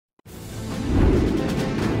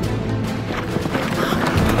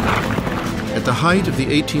the height of the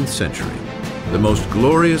 18th century, the most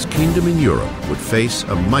glorious kingdom in Europe would face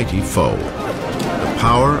a mighty foe, the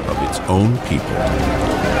power of its own people.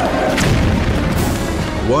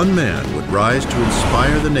 One man would rise to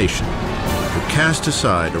inspire the nation, to cast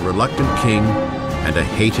aside a reluctant king and a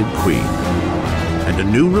hated queen, and a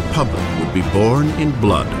new republic would be born in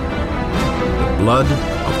blood, the blood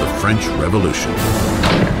of the French Revolution.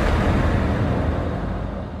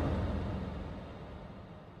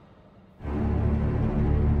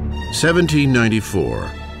 (1794),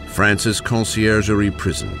 France's Conciergerie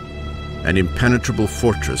prison, an impenetrable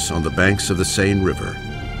fortress on the banks of the Seine River.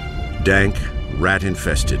 Dank,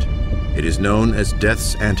 rat-infested, it is known as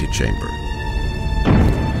Death's Antechamber.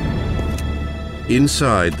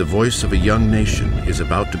 Inside, the voice of a young nation is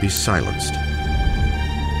about to be silenced.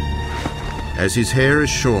 As his hair is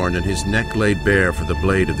shorn and his neck laid bare for the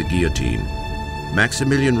blade of the guillotine,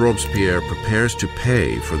 Maximilien Robespierre prepares to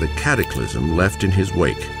pay for the cataclysm left in his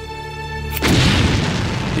wake.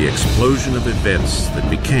 The explosion of events that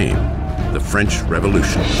became the French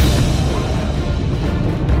Revolution.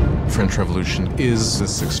 The French Revolution is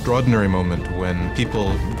this extraordinary moment when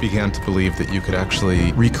people began to believe that you could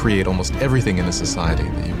actually recreate almost everything in a society,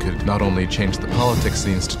 that you could not only change the politics,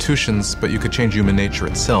 the institutions, but you could change human nature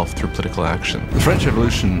itself through political action. The French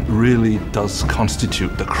Revolution really does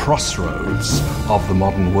constitute the crossroads of the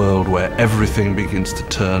modern world where everything begins to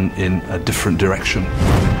turn in a different direction.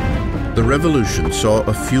 The revolution saw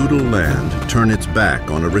a feudal land turn its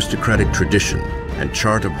back on aristocratic tradition and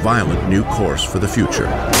chart a violent new course for the future.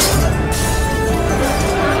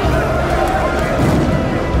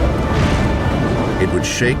 It would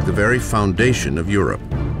shake the very foundation of Europe,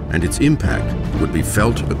 and its impact would be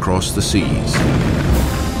felt across the seas.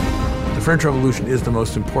 The French Revolution is the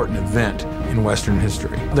most important event in Western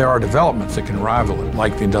history. There are developments that can rival it,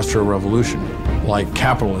 like the Industrial Revolution, like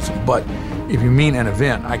capitalism, but if you mean an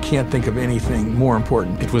event, I can't think of anything more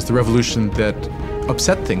important. It was the revolution that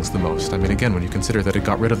upset things the most. I mean, again, when you consider that it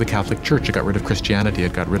got rid of the Catholic Church, it got rid of Christianity,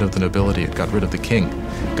 it got rid of the nobility, it got rid of the king,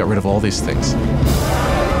 it got rid of all these things.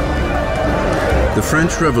 The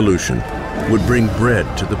French Revolution would bring bread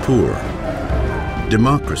to the poor,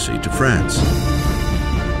 democracy to France,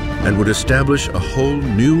 and would establish a whole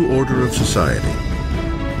new order of society.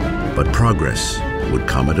 But progress would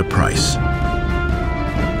come at a price.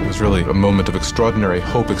 It was really a moment of extraordinary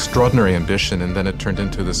hope, extraordinary ambition, and then it turned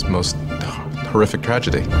into this most horrific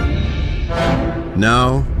tragedy.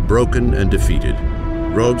 Now, broken and defeated,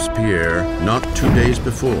 Robespierre, not 2 days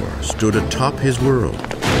before, stood atop his world,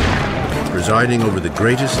 presiding over the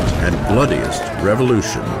greatest and bloodiest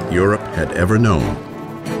revolution Europe had ever known.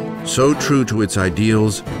 So true to its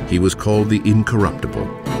ideals, he was called the Incorruptible.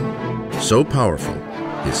 So powerful,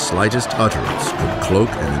 his slightest utterance could cloak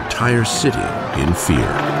an entire city in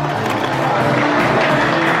fear.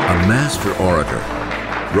 A master orator,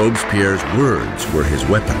 Robespierre's words were his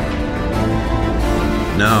weapon.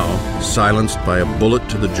 Now, silenced by a bullet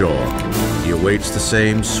to the jaw, he awaits the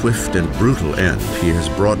same swift and brutal end he has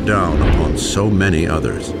brought down upon so many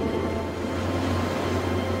others.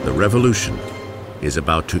 The revolution is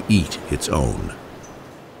about to eat its own.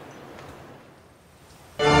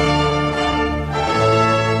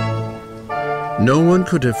 No one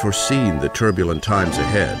could have foreseen the turbulent times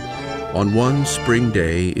ahead on one spring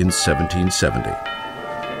day in 1770.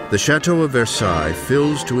 The Chateau of Versailles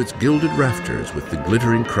fills to its gilded rafters with the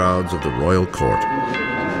glittering crowds of the royal court.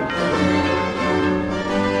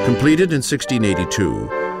 Completed in 1682,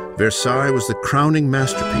 Versailles was the crowning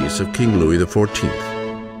masterpiece of King Louis XIV.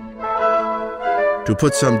 To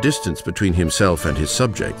put some distance between himself and his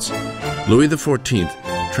subjects, Louis XIV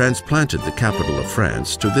transplanted the capital of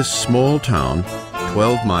France to this small town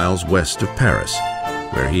 12 miles west of Paris,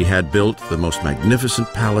 where he had built the most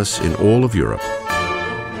magnificent palace in all of Europe.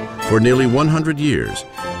 For nearly 100 years,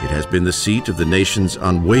 it has been the seat of the nation's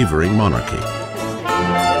unwavering monarchy.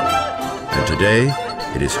 And today,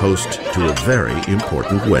 it is host to a very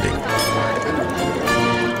important wedding.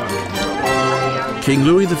 King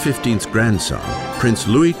Louis XV's grandson, Prince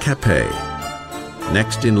Louis Capet,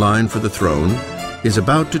 next in line for the throne, is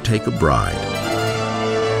about to take a bride.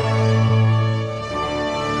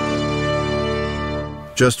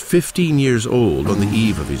 Just 15 years old on the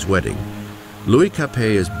eve of his wedding, Louis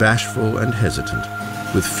Capet is bashful and hesitant,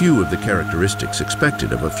 with few of the characteristics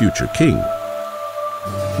expected of a future king,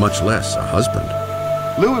 much less a husband.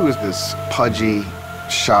 Louis was this pudgy,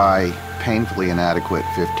 shy, painfully inadequate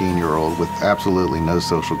 15-year-old with absolutely no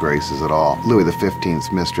social graces at all. Louis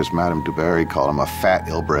XV's mistress, Madame du Barry, called him a fat,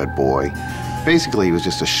 ill-bred boy. Basically, he was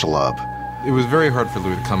just a schlub. It was very hard for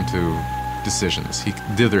Louis to come to decisions. He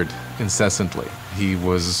dithered incessantly. He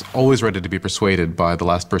was always ready to be persuaded by the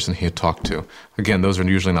last person he had talked to. Again, those are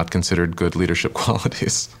usually not considered good leadership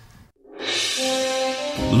qualities.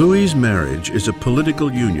 Louis's marriage is a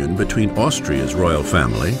political union between Austria's royal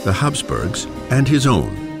family, the Habsburgs, and his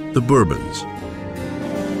own, the Bourbons.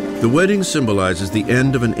 The wedding symbolizes the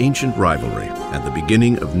end of an ancient rivalry and the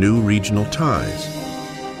beginning of new regional ties.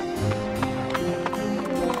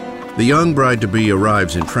 The young bride-to-be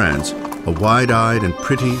arrives in France, a wide-eyed and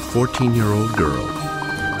pretty 14-year-old girl,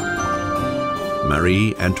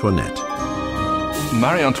 Marie Antoinette.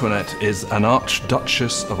 Marie Antoinette is an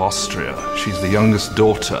Archduchess of Austria. She's the youngest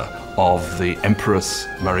daughter of the Empress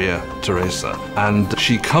Maria Theresa. And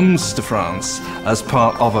she comes to France as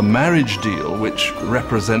part of a marriage deal which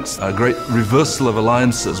represents a great reversal of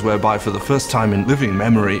alliances, whereby for the first time in living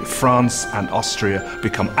memory, France and Austria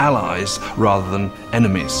become allies rather than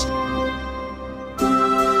enemies.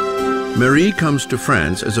 Marie comes to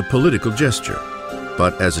France as a political gesture,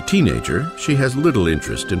 but as a teenager, she has little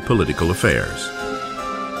interest in political affairs.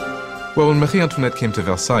 Well, when Marie Antoinette came to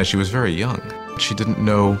Versailles, she was very young. She didn't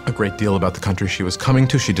know a great deal about the country she was coming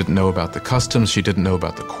to. She didn't know about the customs. She didn't know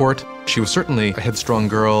about the court. She was certainly a headstrong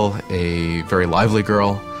girl, a very lively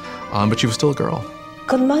girl, but she was still a girl.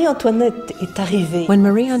 When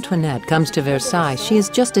Marie Antoinette comes to Versailles, she is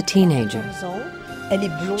just a teenager.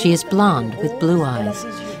 She is blonde with blue eyes.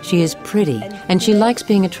 She is pretty, and she likes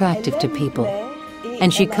being attractive to people.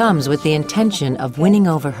 And she comes with the intention of winning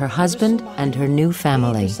over her husband and her new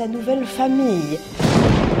family.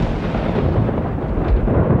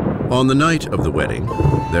 On the night of the wedding,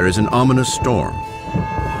 there is an ominous storm.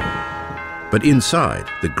 But inside,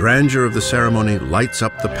 the grandeur of the ceremony lights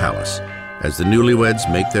up the palace as the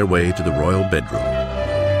newlyweds make their way to the royal bedroom.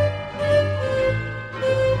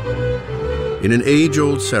 In an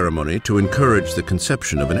age-old ceremony to encourage the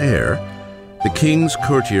conception of an heir, the king's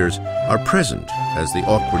courtiers are present as the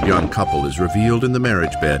awkward young couple is revealed in the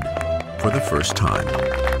marriage bed for the first time.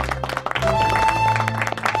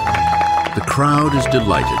 The crowd is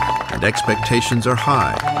delighted and expectations are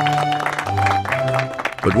high.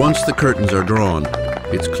 But once the curtains are drawn,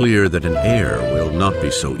 it's clear that an heir will not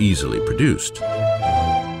be so easily produced.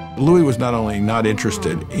 Louis was not only not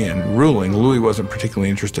interested in ruling, Louis wasn't particularly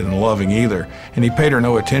interested in loving either, and he paid her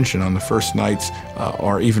no attention on the first nights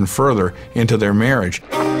or even further into their marriage.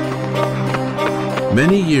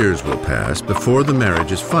 Many years will pass before the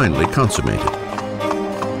marriage is finally consummated.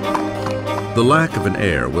 The lack of an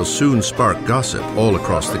heir will soon spark gossip all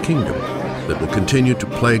across the kingdom that will continue to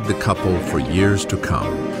plague the couple for years to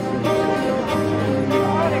come.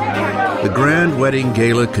 The grand wedding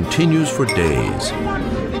gala continues for days.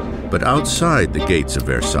 But outside the gates of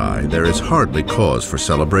Versailles, there is hardly cause for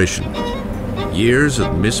celebration. Years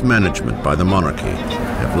of mismanagement by the monarchy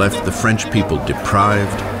have left the French people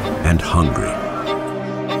deprived and hungry.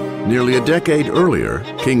 Nearly a decade earlier,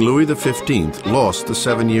 King Louis XV lost the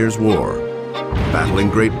 7 Years' War, battling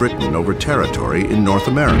Great Britain over territory in North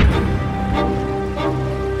America.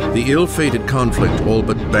 The ill-fated conflict all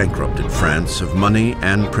but bankrupted France of money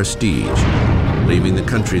and prestige, leaving the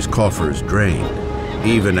country's coffers drained,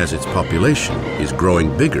 even as its population is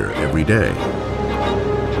growing bigger every day.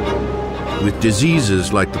 With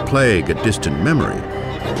diseases like the plague a distant memory,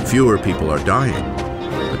 fewer people are dying,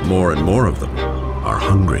 but more and more of them are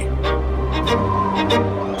hungry.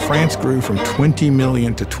 France grew from 20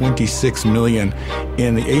 million to 26 million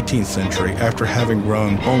in the 18th century after having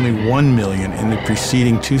grown only 1 million in the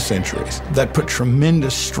preceding 2 centuries. That put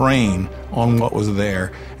tremendous strain on what was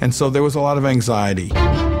there, and so there was a lot of anxiety.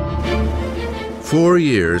 4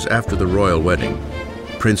 years after the royal wedding,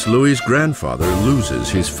 Prince Louis's grandfather loses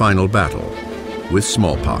his final battle with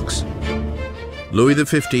smallpox. Louis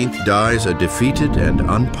XV dies a defeated and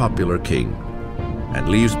unpopular king and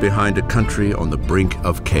leaves behind a country on the brink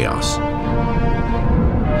of chaos.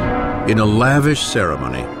 In a lavish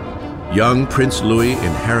ceremony, young Prince Louis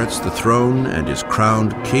inherits the throne and is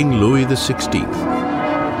crowned King Louis XVI.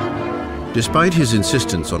 Despite his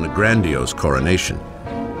insistence on a grandiose coronation,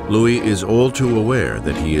 Louis is all too aware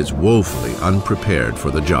that he is woefully unprepared for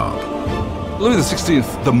the job. Louis XVI,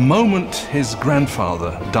 the moment his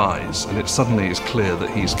grandfather dies and it suddenly is clear that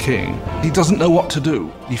he's king, he doesn't know what to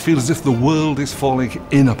do. He feels as if the world is falling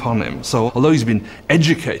in upon him. So although he's been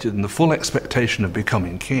educated in the full expectation of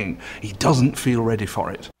becoming king, he doesn't feel ready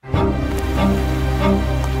for it.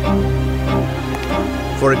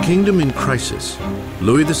 For a kingdom in crisis,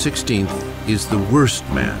 Louis XVI is the worst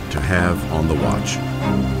man to have on the watch.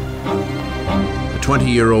 The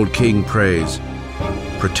 20-year-old king prays,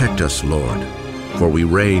 "Protect us, Lord, for we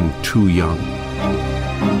reign too young."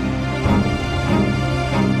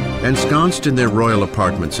 Ensconced in their royal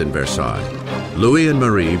apartments in Versailles, Louis and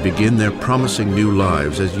Marie begin their promising new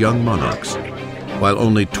lives as young monarchs, while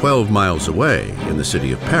only 12 miles away in the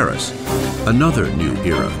city of Paris, another new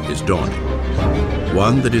era is dawning,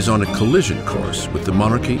 one that is on a collision course with the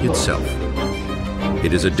monarchy itself.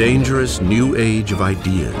 It is a dangerous new age of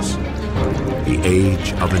ideas, the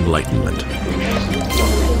age of enlightenment.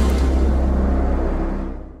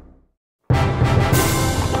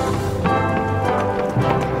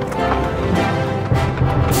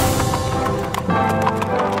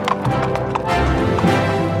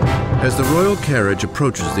 As the royal carriage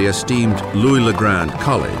approaches the esteemed Louis le Grand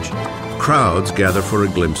College, crowds gather for a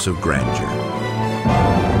glimpse of grandeur.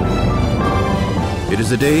 It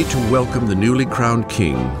is a day to welcome the newly crowned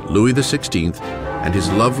king, Louis XVI, and his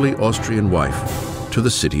lovely Austrian wife to the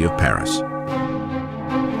city of Paris.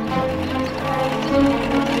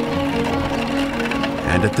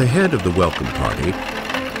 And at the head of the welcome party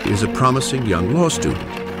is a promising young law student,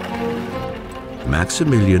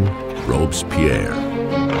 Maximilien Robespierre.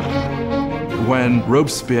 When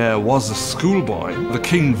Robespierre was a schoolboy, the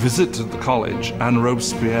king visited the college and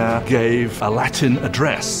Robespierre gave a Latin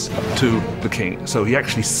address to the king. So he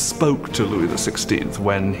actually spoke to Louis XVI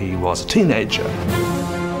when he was a teenager.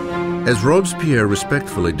 As Robespierre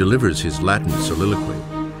respectfully delivers his Latin soliloquy,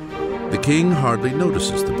 the king hardly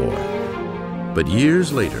notices the boy. But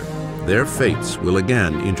years later, their fates will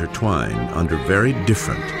again intertwine under very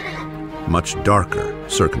different, much darker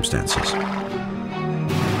circumstances.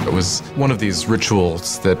 It was one of these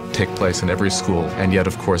rituals that take place in every school, and yet,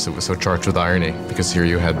 of course, it was so charged with irony, because here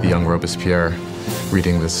you had the young Robespierre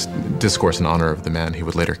reading this discourse in honor of the man he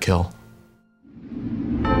would later kill.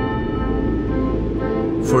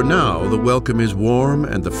 For now, the welcome is warm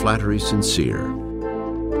and the flattery sincere.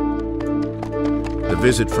 The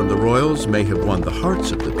visit from the royals may have won the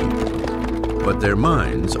hearts of the people, but their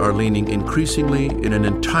minds are leaning increasingly in an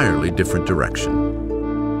entirely different direction.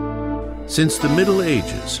 Since the Middle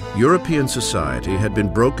Ages, European society had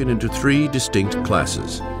been broken into three distinct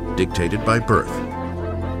classes, dictated by birth.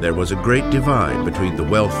 There was a great divide between the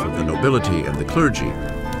wealth of the nobility and the clergy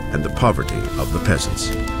and the poverty of the peasants.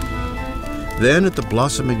 Then, at the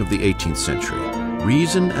blossoming of the 18th century,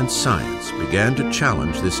 reason and science began to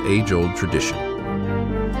challenge this age-old tradition.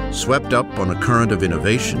 Swept up on a current of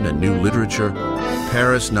innovation and new literature,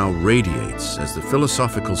 Paris now radiates as the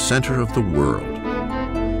philosophical center of the world.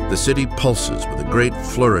 The city pulses with a great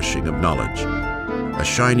flourishing of knowledge, a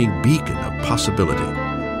shining beacon of possibility.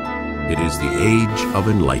 It is the age of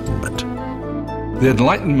enlightenment. The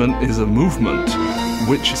Enlightenment is a movement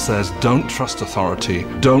which says don't trust authority,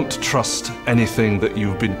 don't trust anything that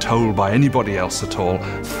you've been told by anybody else at all.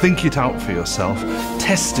 Think it out for yourself,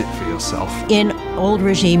 test it for yourself. In old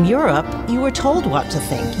regime Europe, you were told what to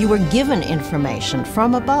think. You were given information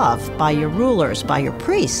from above by your rulers, by your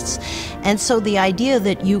priests. And so the idea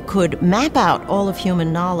that you could map out all of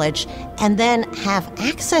human knowledge and then have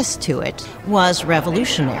access to it was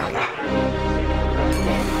revolutionary.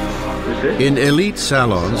 In elite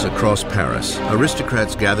salons across Paris,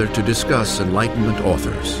 aristocrats gather to discuss Enlightenment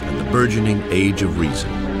authors and the burgeoning age of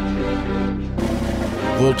reason.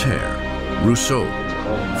 Voltaire, Rousseau,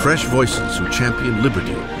 fresh voices who champion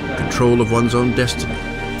liberty, control of one's own destiny,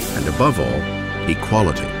 and above all,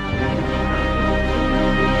 equality.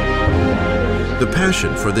 The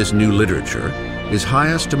passion for this new literature is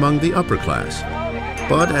highest among the upper class.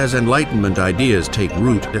 But as Enlightenment ideas take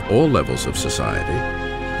root at all levels of society,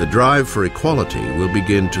 the drive for equality will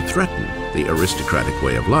begin to threaten the aristocratic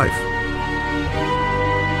way of life.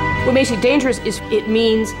 What makes it dangerous is it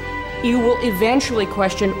means you will eventually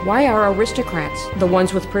question, why are aristocrats the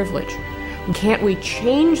ones with privilege? Can't we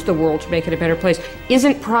change the world to make it a better place?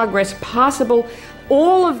 Isn't progress possible?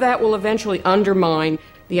 All of that will eventually undermine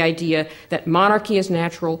the idea that monarchy is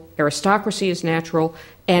natural, aristocracy is natural,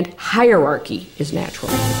 and hierarchy is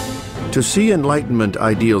natural. To see Enlightenment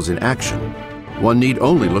ideals in action, one need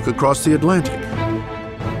only look across the Atlantic,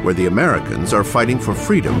 where the Americans are fighting for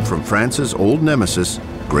freedom from France's old nemesis,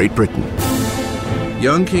 Great Britain.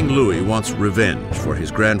 Young King Louis wants revenge for his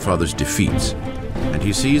grandfather's defeats, and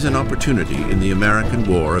he sees an opportunity in the American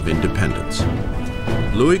War of Independence.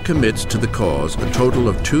 Louis commits to the cause a total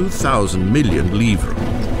of 2,000 million livres,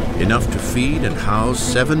 enough to feed and house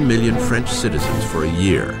 7 million French citizens for a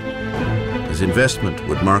year. His investment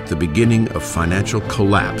would mark the beginning of financial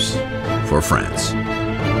collapse for France.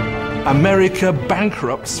 America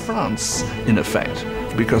bankrupts France, in effect,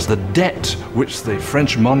 because the debt which the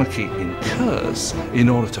French monarchy incurs in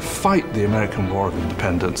order to fight the American War of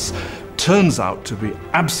Independence turns out to be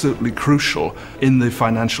absolutely crucial in the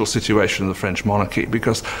financial situation of the French monarchy,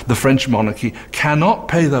 because the French monarchy cannot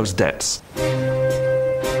pay those debts.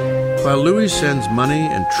 While Louis sends money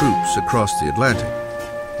and troops across the Atlantic,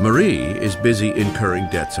 Marie is busy incurring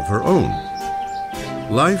debts of her own.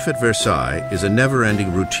 Life at Versailles is a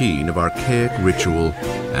never-ending routine of archaic ritual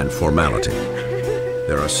and formality.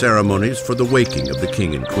 There are ceremonies for the waking of the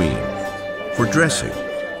king and queen, for dressing,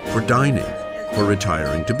 for dining, for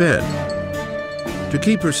retiring to bed. To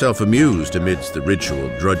keep herself amused amidst the ritual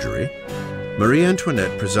drudgery, Marie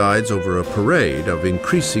Antoinette presides over a parade of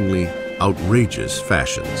increasingly outrageous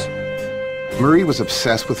fashions. Marie was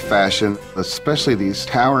obsessed with fashion, especially these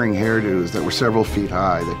towering hairdos that were several feet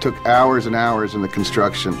high, that took hours and hours in the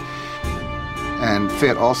construction and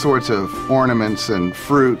fit all sorts of ornaments and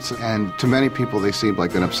fruits, and to many people they seemed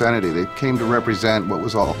like an obscenity. They came to represent what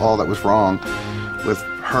was all that was wrong with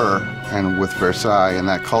her and with Versailles and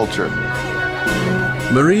that culture.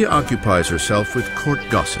 Marie occupies herself with court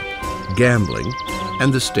gossip, gambling,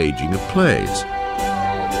 and the staging of plays.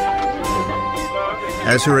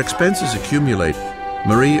 As her expenses accumulate,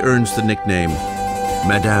 Marie earns the nickname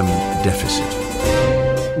Madame Deficit.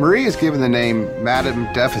 Marie is given the name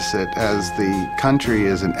Madame Deficit as the country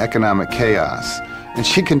is in economic chaos, and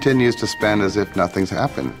she continues to spend as if nothing's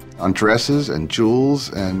happened on dresses and jewels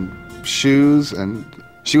and shoes, and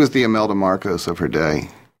she was the Imelda Marcos of her day.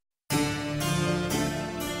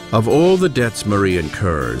 Of all the debts Marie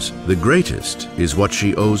incurs, the greatest is what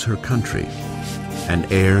she owes her country, an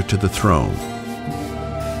heir to the throne.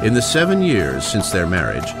 In the 7 years since their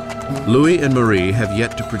marriage, Louis and Marie have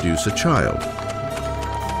yet to produce a child.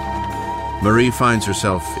 Marie finds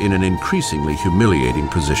herself in an increasingly humiliating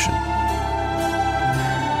position.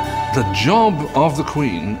 The job of the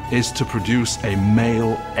Queen is to produce a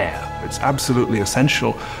male heir. It's absolutely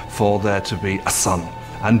essential for there to be a son.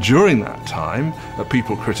 And during that time,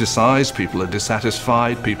 people criticize, people are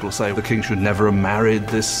dissatisfied, people say the king should never have married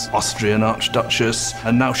this Austrian archduchess,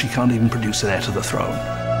 and now she can't even produce an heir to the throne.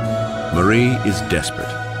 Marie is desperate.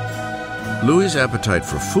 Louis's appetite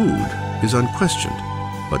for food is unquestioned,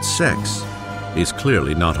 but sex is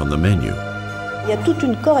clearly not on the menu. Il y a toute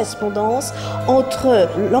une correspondance entre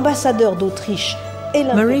l'ambassadeur d'Autriche et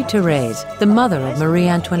Marie Thérèse, the mother of Marie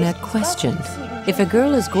Antoinette, questioned, if a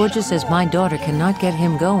girl as gorgeous as my daughter cannot get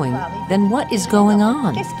him going, then what is going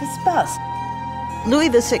on? Qu'est-ce qui se passe? Louis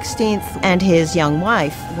XVI and his young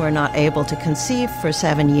wife were not able to conceive for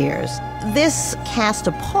 7 years. This cast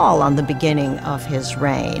a pall on the beginning of his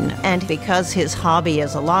reign, and because his hobby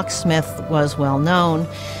as a locksmith was well known,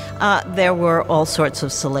 there were all sorts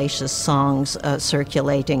of salacious songs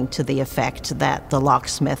circulating to the effect that the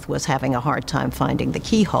locksmith was having a hard time finding the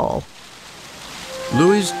keyhole.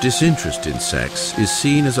 Louis's disinterest in sex is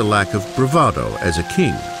seen as a lack of bravado as a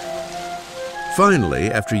king. Finally,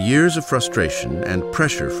 after years of frustration and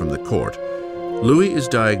pressure from the court, Louis is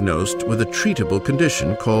diagnosed with a treatable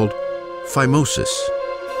condition called phimosis.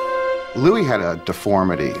 Louis had a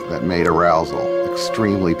deformity that made arousal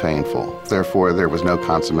extremely painful. Therefore, there was no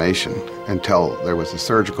consummation until there was a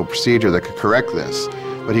surgical procedure that could correct this.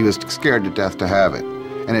 But he was scared to death to have it,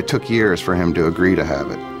 and it took years for him to agree to have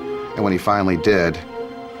it. And when he finally did,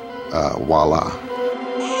 voila.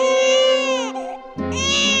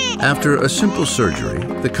 After a simple surgery,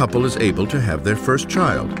 the couple is able to have their first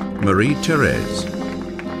child, Marie Thérèse.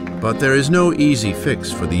 But there is no easy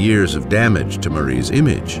fix for the years of damage to Marie's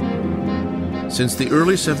image. Since the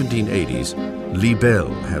early 1780s,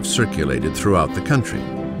 libelles have circulated throughout the country,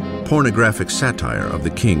 pornographic satire of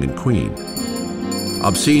the king and queen.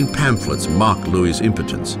 Obscene pamphlets mock Louis's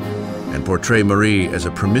impotence and portray Marie as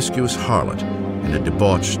a promiscuous harlot in a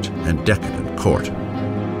debauched and decadent court.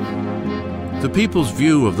 The people's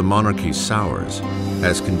view of the monarchy sours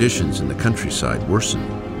as conditions in the countryside worsen.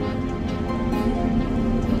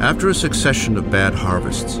 After a succession of bad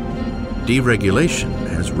harvests, deregulation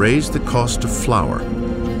has raised the cost of flour,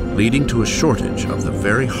 leading to a shortage of the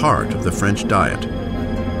very heart of the French diet,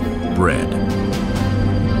 bread.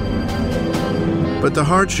 But the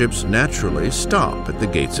hardships naturally stop at the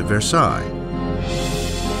gates of Versailles.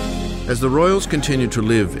 As the royals continue to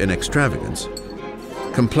live in extravagance,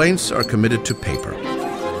 complaints are committed to paper.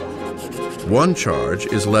 One charge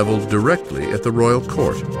is leveled directly at the royal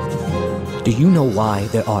court. Do you know why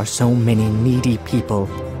there are so many needy people?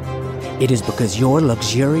 It is because your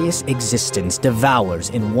luxurious existence devours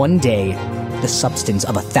in one day the substance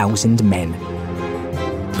of 1,000 men.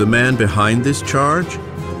 The man behind this charge?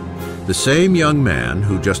 The same young man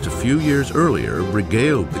who just a few years earlier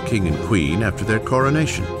regaled the king and queen after their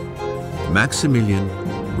coronation, Maximilien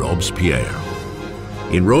Robespierre.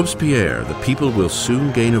 In Robespierre, the people will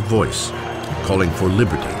soon gain a voice calling for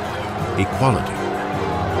liberty, equality,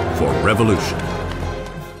 for revolution.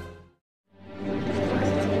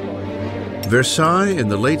 Versailles in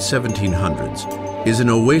the late 1700s is an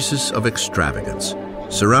oasis of extravagance,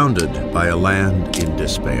 surrounded by a land in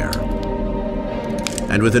despair.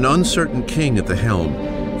 And with an uncertain king at the helm,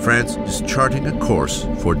 France is charting a course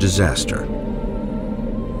for disaster.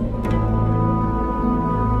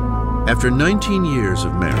 After 19 years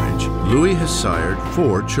of marriage, Louis has sired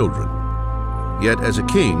 4 children. Yet as a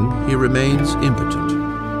king, he remains impotent.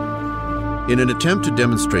 In an attempt to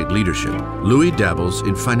demonstrate leadership, Louis dabbles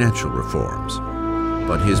in financial reforms.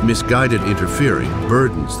 But his misguided interfering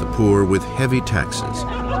burdens the poor with heavy taxes,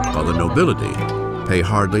 while the nobility pay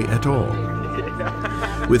hardly at all.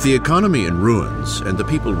 With the economy in ruins and the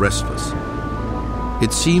people restless,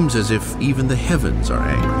 it seems as if even the heavens are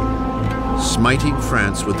angry, smiting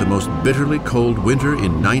France with the most bitterly cold winter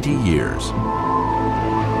in 90 years.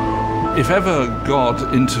 If ever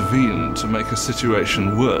God intervened to make a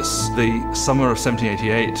situation worse, the summer of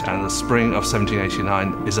 1788 and the spring of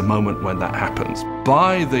 1789 is a moment when that happens.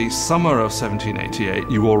 By the summer of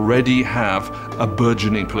 1788, you already have a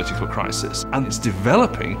burgeoning political crisis, and it's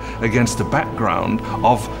developing against a background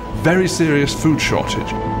of very serious food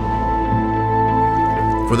shortage.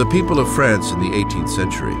 For the people of France in the 18th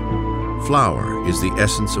century, flour is the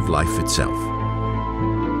essence of life itself.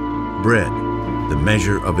 Bread, the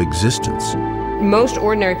measure of existence. Most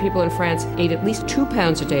ordinary people in France ate at least 2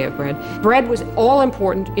 pounds a day of bread. Bread was all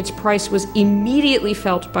important. Its price was immediately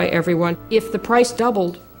felt by everyone. If the price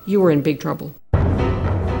doubled, you were in big trouble.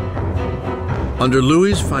 Under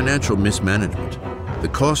Louis's financial mismanagement, the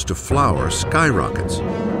cost of flour skyrockets.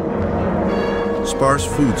 Sparse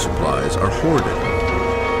food supplies are hoarded.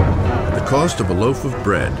 And the cost of a loaf of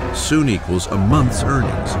bread soon equals a month's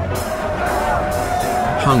earnings.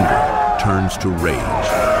 Hunger turns to rage.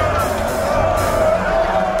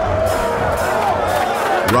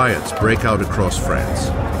 Riots break out across France.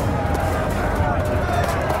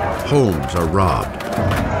 Homes are robbed.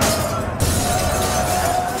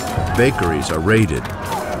 Bakeries are raided,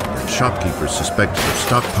 and shopkeepers suspected of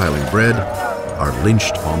stockpiling bread are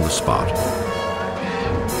lynched on the spot.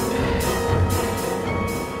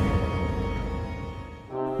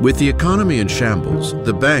 With the economy in shambles,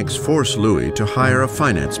 the banks force Louis to hire a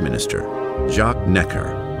finance minister, Jacques Necker.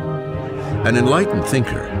 An enlightened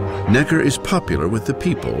thinker, Necker is popular with the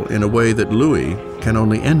people in a way that Louis can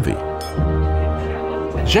only envy.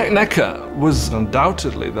 Jacques Necker was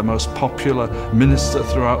undoubtedly the most popular minister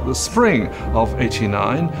throughout the spring of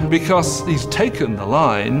 '89 because he's taken the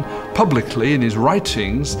line publicly in his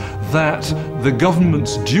writings that the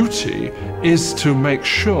government's duty is to make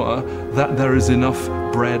sure that there is enough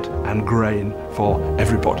bread and grain for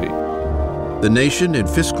everybody. The nation in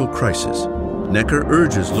fiscal crisis, Necker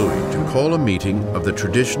urges Louis to call a meeting of the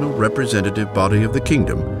traditional representative body of the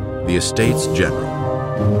kingdom, the Estates General.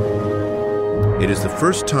 It is the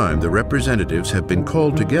first time the representatives have been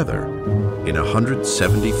called together in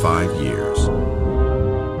 175 years.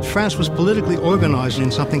 France was politically organized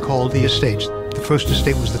in something called the estates. The first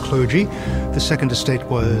estate was the clergy, the second estate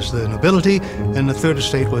was the nobility, and the third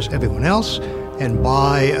estate was everyone else. And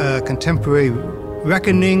by contemporary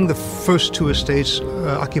reckoning, the first 2 estates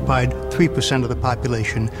occupied 3% of the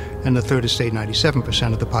population, and the third estate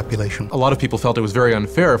 97% of the population. A lot of people felt it was very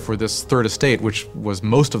unfair for this third estate, which was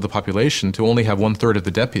most of the population, to only have 1/3 of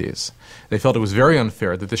the deputies. They felt it was very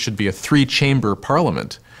unfair that this should be a 3-chamber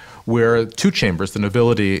parliament, where 2 chambers, the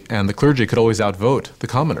nobility and the clergy, could always outvote the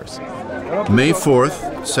commoners. May 4th,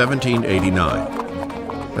 1789.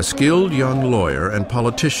 A skilled young lawyer and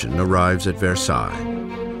politician arrives at Versailles.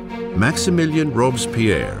 Maximilien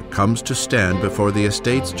Robespierre comes to stand before the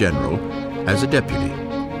Estates General as a deputy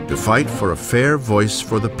to fight for a fair voice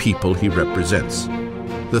for the people he represents,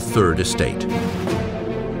 the Third Estate.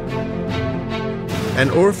 An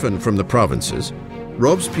orphan from the provinces,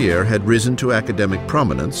 Robespierre had risen to academic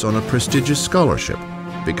prominence on a prestigious scholarship,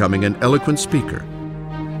 becoming an eloquent speaker,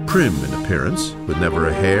 prim in appearance, with never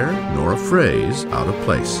a hair nor a phrase out of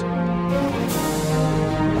place.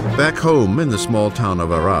 Back home in the small town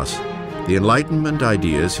of Arras, the Enlightenment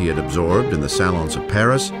ideas he had absorbed in the salons of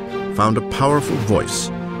Paris found a powerful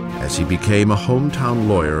voice as he became a hometown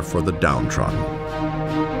lawyer for the downtrodden.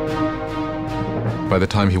 By the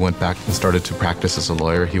time he went back and started to practice as a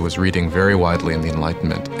lawyer, he was reading very widely in the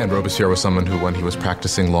Enlightenment. And Robespierre was someone who, when he was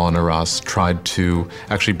practicing law in Arras, tried to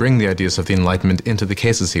actually bring the ideas of the Enlightenment into the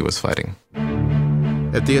cases he was fighting.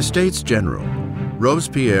 At the Estates General,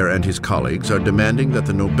 Robespierre and his colleagues are demanding that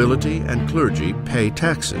the nobility and clergy pay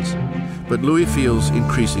taxes, but Louis feels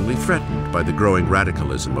increasingly threatened by the growing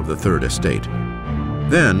radicalism of the Third Estate.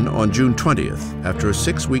 Then, on June 20th, after a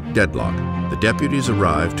 6-week deadlock, the deputies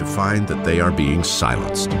arrive to find that they are being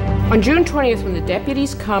silenced. On June 20th, when the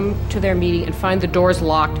deputies come to their meeting and find the doors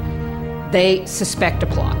locked, they suspect a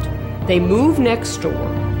plot. They move next door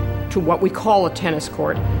to what we call a tennis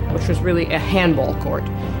court, which was really a handball court,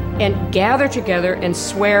 and gather together and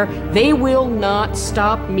swear they will not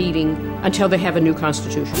stop meeting until they have a new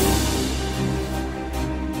constitution.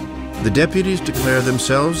 The deputies declare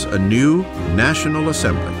themselves a new National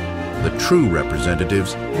Assembly, the true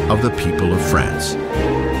representatives of the people of France.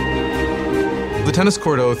 The tennis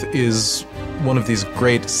court oath is one of these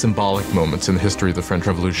great symbolic moments in the history of the French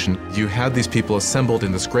Revolution. You had these people assembled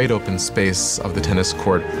in this great open space of the tennis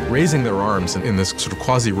court, raising their arms in this sort of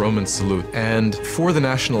quasi-Roman salute. And for the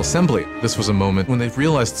National Assembly, this was a moment when they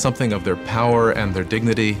realized something of their power and their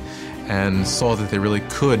dignity and saw that they really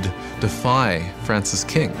could defy France's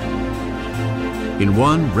king. In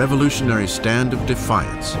one revolutionary stand of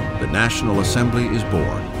defiance, the National Assembly is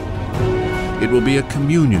born. It will be a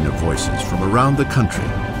communion of voices from around the country,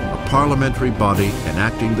 a parliamentary body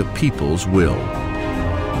enacting the people's will.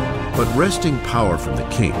 But wresting power from the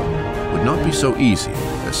king would not be so easy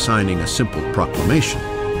as signing a simple proclamation.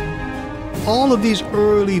 All of these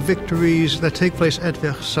early victories that take place at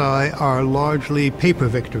Versailles are largely paper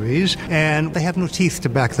victories, and they have no teeth to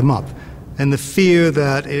back them up. And the fear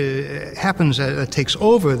that happens, that takes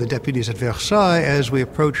over the deputies at Versailles as we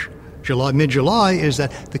approach mid-July, is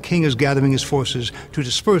that the king is gathering his forces to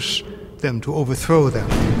disperse them, to overthrow them.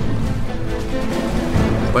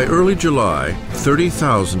 By early July,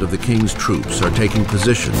 30,000 of the king's troops are taking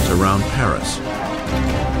positions around Paris.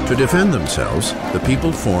 To defend themselves, the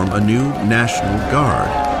people form a new National Guard.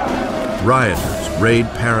 Rioters raid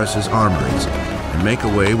Paris's armories and make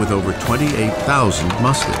away with over 28,000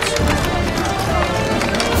 muskets.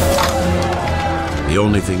 The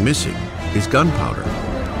only thing missing is gunpowder,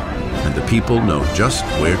 and the people know just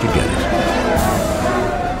where to get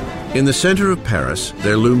it. In the center of Paris,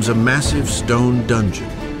 there looms a massive stone dungeon,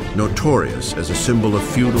 notorious as a symbol of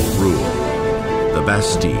feudal rule, the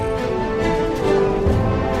Bastille.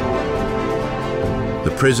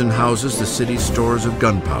 The prison houses the city's stores of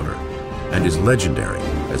gunpowder and is legendary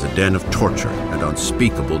as a den of torture and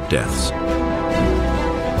unspeakable deaths.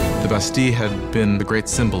 The Bastille had been the great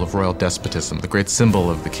symbol of royal despotism, the great symbol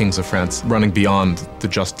of the kings of France running beyond the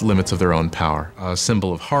just limits of their own power, a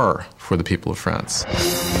symbol of horror for the people of France.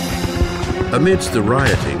 Amidst the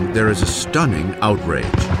rioting, there is a stunning outrage.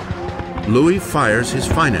 Louis fires his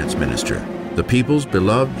finance minister, the people's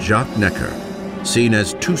beloved Jacques Necker, seen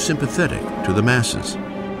as too sympathetic to the masses.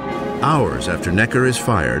 Hours after Necker is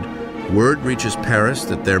fired, word reaches Paris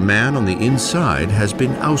that their man on the inside has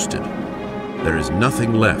been ousted. There is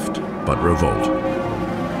nothing left but revolt.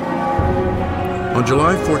 On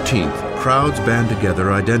July 14th, crowds band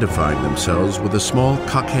together identifying themselves with a small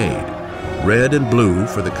cockade, red and blue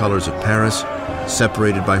for the colors of Paris,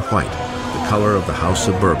 separated by white, the color of the House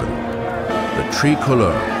of Bourbon. The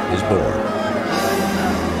tricolore is born.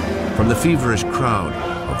 From the feverish crowd,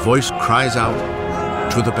 a voice cries out,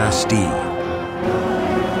 "To the Bastille!"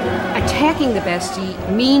 Attacking the Bastille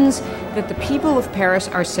means that the people of Paris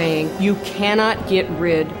are saying, you cannot get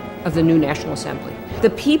rid of the new National Assembly. The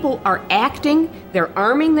people are acting, they're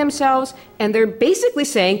arming themselves, and they're basically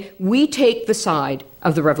saying, we take the side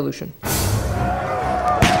of the revolution.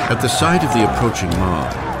 At the sight of the approaching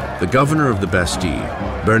mob, the governor of the Bastille,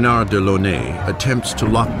 Bernard de Launay, attempts to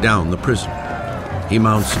lock down the prison. He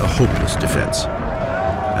mounts a hopeless defense,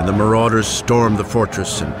 and the marauders storm the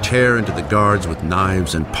fortress and tear into the guards with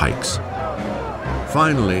knives and pikes.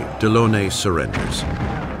 Finally, de Launay surrenders,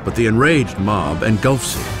 but the enraged mob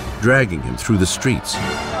engulfs him, dragging him through the streets.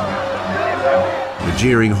 The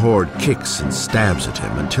jeering horde kicks and stabs at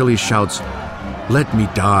him until he shouts, "Let me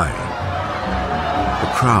die."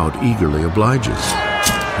 The crowd eagerly obliges.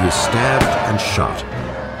 He is stabbed and shot,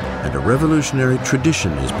 and a revolutionary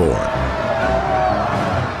tradition is born.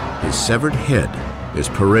 His severed head is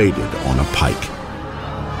paraded on a pike.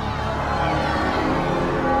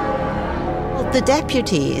 The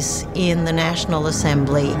deputies in the National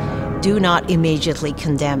Assembly do not immediately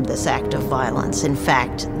condemn this act of violence. In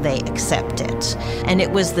fact, they accept it. And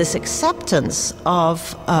it was this acceptance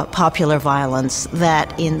of popular violence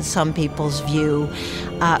that, in some people's view,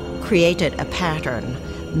 created a pattern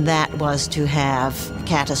that was to have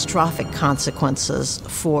catastrophic consequences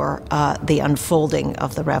for the unfolding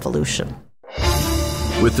of the revolution.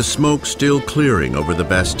 With the smoke still clearing over the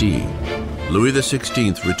Bastille, Louis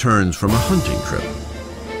XVI returns from a hunting trip.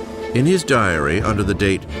 In his diary under the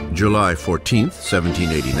date July 14th,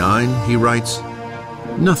 1789, he writes,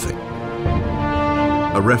 "Nothing.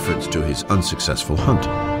 a reference to his unsuccessful hunt.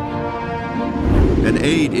 An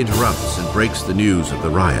aide interrupts and breaks the news of the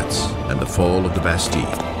riots and the fall of the Bastille.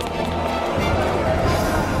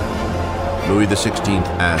 Louis XVI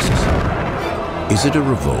asks, "Is it a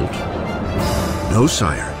revolt?" "No,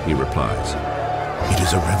 sire," he replies. "It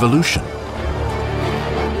is a revolution."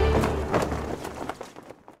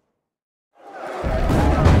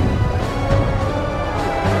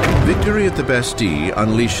 Victory at the Bastille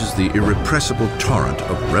unleashes the irrepressible torrent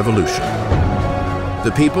of revolution.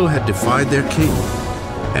 The people had defied their king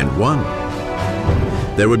and won.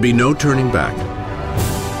 There would be no turning back.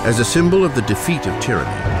 As a symbol of the defeat of tyranny,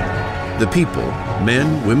 the people,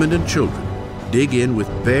 men, women, and children, dig in with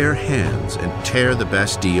bare hands and tear the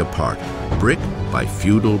Bastille apart, brick by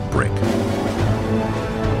feudal brick.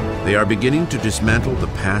 They are beginning to dismantle the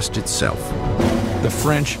past itself. The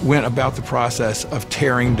French went about the process of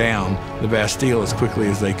tearing down the Bastille as quickly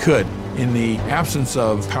as they could. In the absence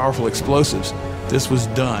of powerful explosives, this was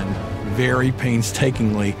done very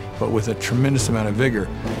painstakingly, but with a tremendous amount of vigor.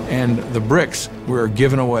 And the bricks were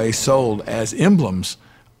given away, sold as emblems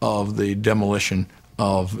of the demolition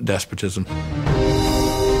of despotism.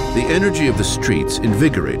 The energy of the streets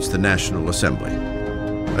invigorates the National Assembly.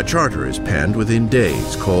 A charter is penned within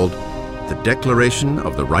days called the Declaration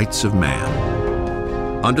of the Rights of Man.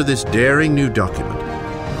 Under this daring new document,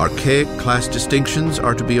 archaic class distinctions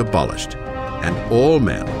are to be abolished, and all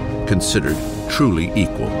men considered truly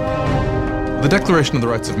equal. The Declaration of the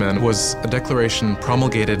Rights of Man was a declaration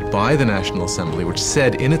promulgated by the National Assembly, which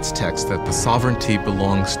said in its text that the sovereignty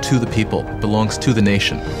belongs to the people, belongs to the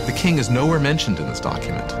nation. The king is nowhere mentioned in this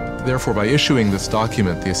document. Therefore, by issuing this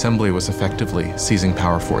document, the Assembly was effectively seizing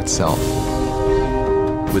power for itself.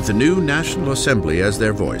 With the new National Assembly as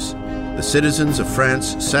their voice, the citizens of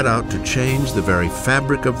France set out to change the very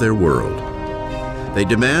fabric of their world. They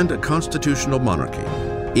demand a constitutional monarchy,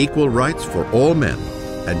 equal rights for all men,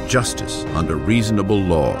 and justice under reasonable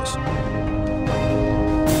laws.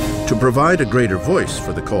 To provide a greater voice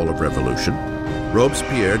for the call of revolution,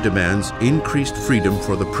 Robespierre demands increased freedom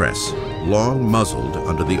for the press, long muzzled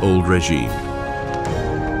under the old regime.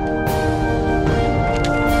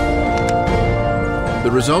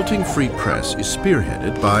 The resulting free press is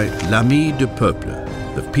spearheaded by L'Ami du Peuple,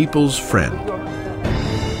 the people's friend,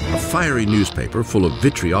 a fiery newspaper full of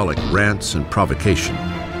vitriolic rants and provocation.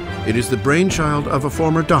 It is the brainchild of a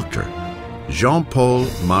former doctor, Jean-Paul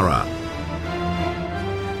Marat.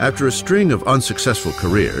 After a string of unsuccessful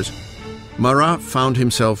careers, Marat found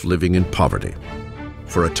himself living in poverty,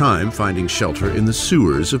 for a time finding shelter in the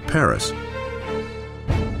sewers of Paris.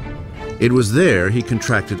 It was there he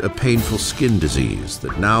contracted a painful skin disease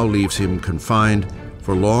that now leaves him confined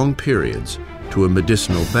for long periods to a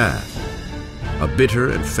medicinal bath. A bitter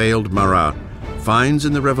and failed Marat finds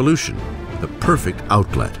in the revolution the perfect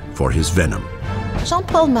outlet for his venom.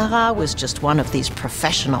 Jean-Paul Marat was just one of these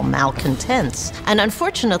professional malcontents. And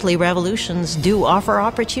unfortunately, revolutions do offer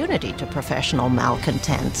opportunity to professional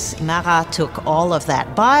malcontents. Marat took all of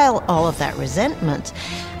that bile, all of that resentment,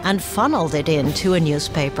 and funneled it into a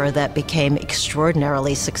newspaper that became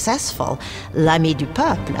extraordinarily successful, L'Ami du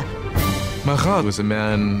Peuple. Marat was a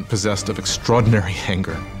man possessed of extraordinary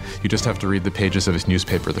anger. You just have to read the pages of his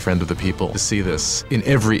newspaper, The Friend of the People, to see this. In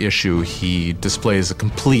every issue, he displays a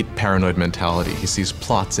complete paranoid mentality. He sees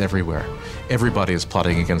plots everywhere. Everybody is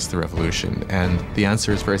plotting against the revolution, and the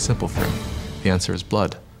answer is very simple for him. The answer is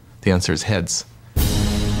blood. The answer is heads.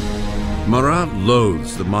 Marat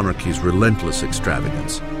loathes the monarchy's relentless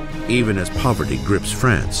extravagance, even as poverty grips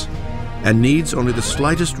France, and needs only the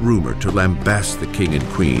slightest rumor to lambast the king and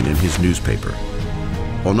queen in his newspaper.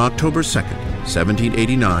 On October 2nd,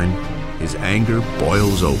 1789, his anger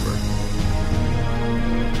boils over.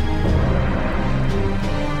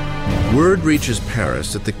 Word reaches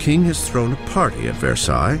Paris that the king has thrown a party at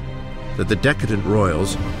Versailles, that the decadent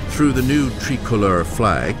royals threw the new tricolor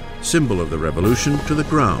flag, symbol of the revolution, to the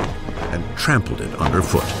ground and trampled it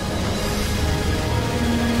underfoot.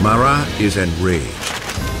 Marat is enraged.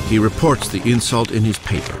 He reports the insult in his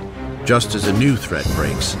paper, just as a new threat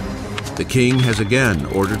breaks. The king has again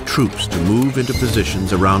ordered troops to move into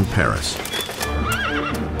positions around Paris.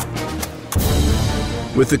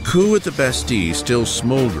 With the coup at the Bastille still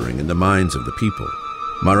smoldering in the minds of the people,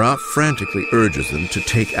 Marat frantically urges them to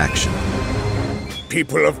take action.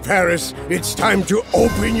 People of Paris, it's time to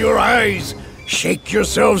open your eyes. Shake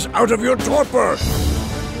yourselves out of your torpor.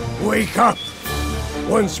 Wake up.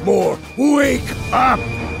 Once more, wake up.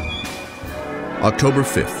 October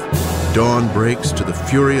 5th, dawn breaks to the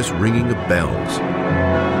furious ringing of bells.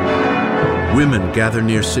 Women gather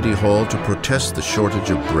near City Hall to protest the shortage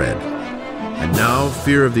of bread. And now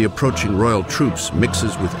fear of the approaching royal troops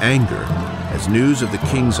mixes with anger as news of the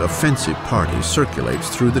king's offensive party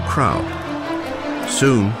circulates through the crowd.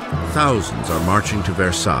 Soon, thousands are marching to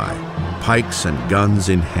Versailles, pikes and guns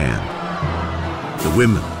in hand. The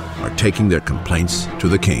women are taking their complaints to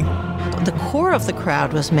the king. The core of the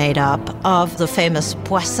crowd was made up of the famous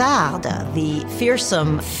poissardes, the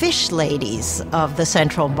fearsome fish ladies of the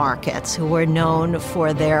central markets, who were known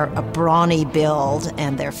for their brawny build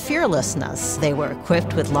and their fearlessness. They were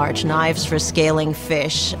equipped with large knives for scaling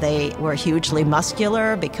fish. They were hugely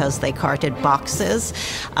muscular because they carted boxes.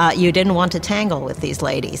 You didn't want to tangle with these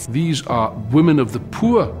ladies. These are women of the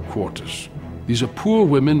poor quarters. These are poor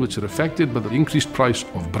women which are affected by the increased price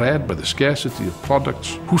of bread, by the scarcity of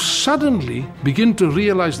products, who suddenly begin to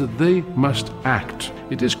realize that they must act.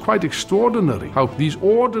 It is quite extraordinary how these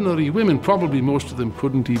ordinary women, probably most of them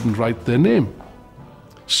couldn't even write their name,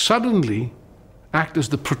 suddenly act as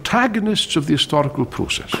the protagonists of the historical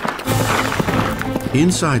process.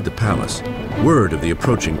 Inside the palace, word of the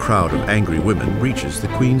approaching crowd of angry women reaches the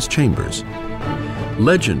Queen's chambers.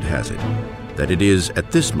 Legend has it that it is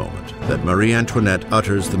at this moment that Marie Antoinette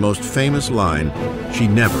utters the most famous line she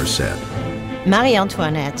never said. Marie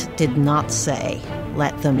Antoinette did not say,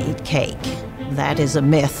 "Let them eat cake." That is a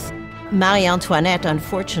myth. Marie Antoinette,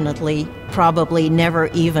 unfortunately, probably never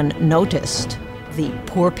even noticed the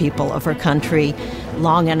poor people of her country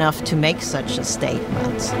long enough to make such a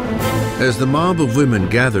statement. As the mob of women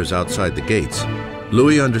gathers outside the gates,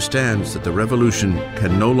 Louis understands that the revolution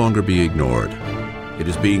can no longer be ignored. It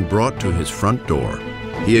is being brought to his front door.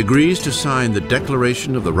 He agrees to sign the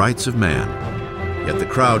Declaration of the Rights of Man, yet the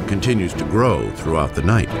crowd continues to grow throughout the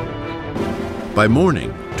night. By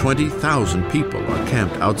morning, 20,000 people are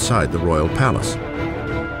camped outside the royal palace.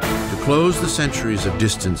 To close the centuries of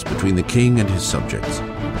distance between the king and his subjects,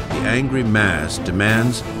 the angry mass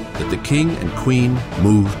demands that the king and queen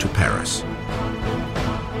move to Paris.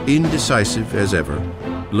 Indecisive as ever,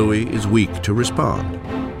 Louis is weak to respond.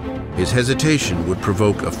 His hesitation would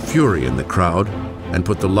provoke a fury in the crowd and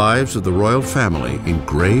put the lives of the royal family in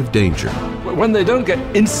grave danger. When they don't get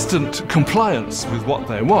instant compliance with what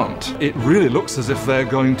they want, it really looks as if they're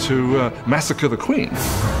going to massacre the Queen.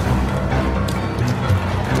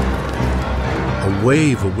 A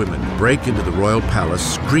wave of women break into the royal palace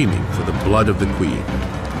screaming for the blood of the Queen.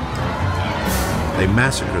 They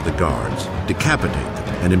massacre the guards, decapitate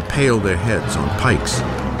them, and impale their heads on pikes.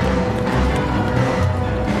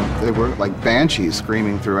 They were like banshees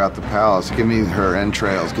screaming throughout the palace, "Give me her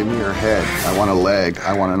entrails, give me her head, I want a leg,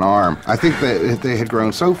 I want an arm." I think that they had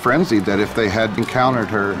grown so frenzied that if they had encountered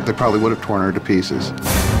her, they probably would have torn her to pieces.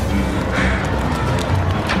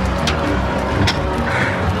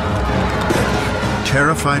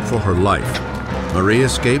 Terrified for her life, Marie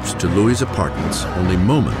escapes to Louis's apartments only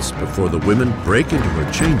moments before the women break into her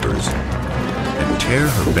chambers and tear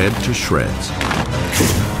her bed to shreds.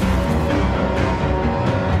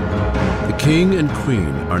 The king and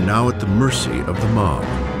queen are now at the mercy of the mob,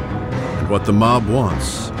 and what the mob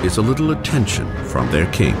wants is a little attention from their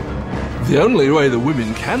king. The only way the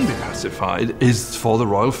women can be pacified is for the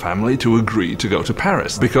royal family to agree to go to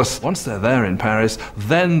Paris, because once they're there in Paris,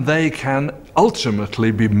 then they can ultimately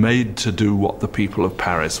be made to do what the people of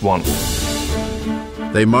Paris want.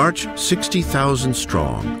 They march 60,000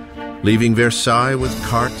 strong, leaving Versailles with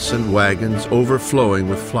carts and wagons overflowing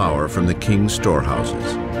with flour from the king's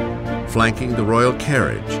storehouses, flanking the royal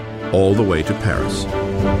carriage all the way to Paris.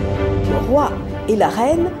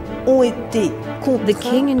 The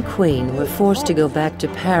king and queen were forced to go back to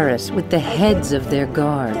Paris with the heads of their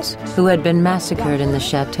guards, who had been massacred in the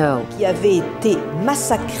chateau.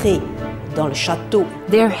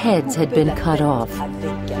 Their heads had been cut off.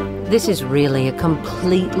 This is really a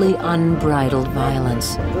completely unbridled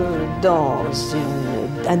violence.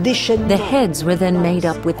 The heads were then made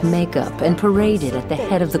up with makeup and paraded at the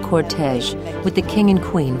head of the cortege, with the king and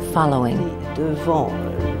queen following.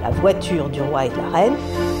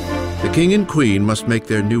 The king and queen must make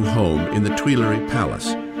their new home in the Tuileries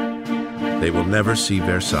Palace. They will never see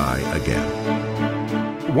Versailles again.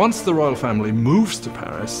 Once the royal family moves to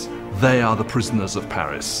Paris, they are the prisoners of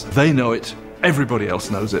Paris. They know it. Everybody else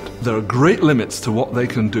knows it. There are great limits to what they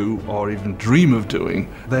can do or even dream of doing.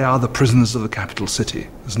 They are the prisoners of the capital city,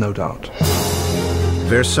 there's no doubt.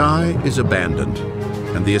 Versailles is abandoned,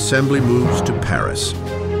 and the assembly moves to Paris.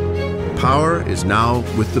 Power is now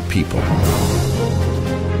with the people.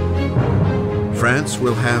 France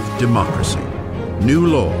will have democracy, new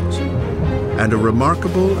laws, and a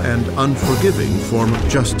remarkable and unforgiving form of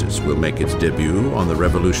justice will make its debut on the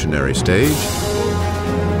revolutionary stage: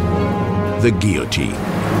 the guillotine.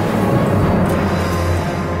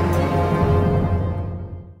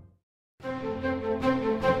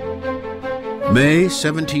 May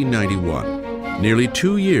 1791. Nearly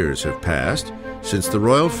 2 years have passed since the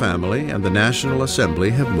royal family and the National Assembly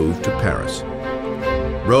have moved to Paris.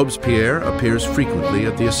 Robespierre appears frequently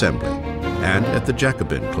at the Assembly and at the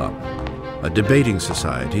Jacobin Club, a debating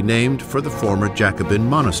society named for the former Jacobin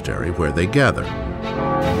monastery where they gather.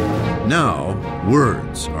 Now,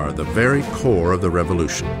 words are the very core of the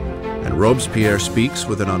revolution, and Robespierre speaks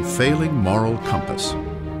with an unfailing moral compass.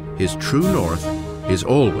 His true north is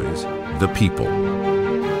always the people.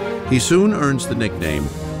 He soon earns the nickname,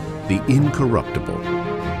 the Incorruptible.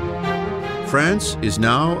 France is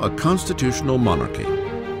now a constitutional monarchy,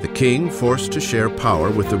 the king forced to share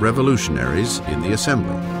power with the revolutionaries in the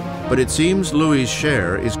Assembly. But it seems Louis's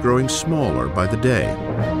share is growing smaller by the day,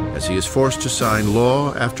 as he is forced to sign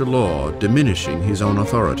law after law diminishing his own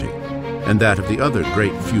authority, and that of the other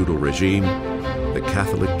great feudal regime, the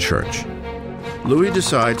Catholic Church. Louis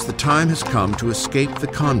decides the time has come to escape the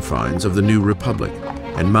confines of the new republic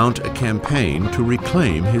and mount a campaign to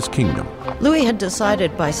reclaim his kingdom. Louis had decided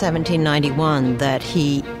by 1791 that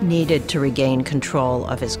he needed to regain control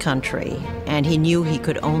of his country, and he knew he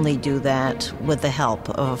could only do that with the help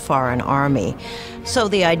of a foreign army. So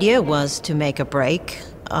the idea was to make a break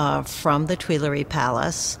from the Tuileries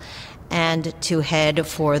Palace and to head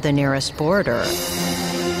for the nearest border.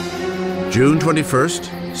 June 21st,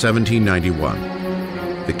 1791.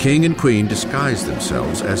 The king and queen disguise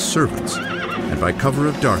themselves as servants and by cover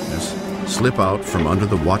of darkness slip out from under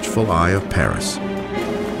the watchful eye of Paris.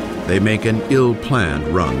 They make an ill-planned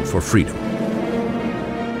run for freedom.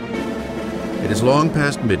 It is long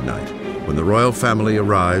past midnight when the royal family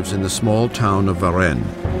arrives in the small town of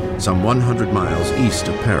Varennes, some 100 miles east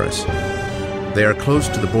of Paris. They are close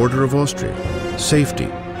to the border of Austria, safety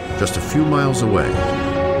just a few miles away.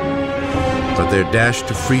 But their dash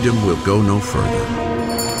to freedom will go no further.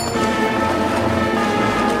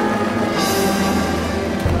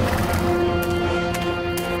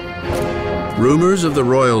 Rumors of the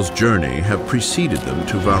royals' journey have preceded them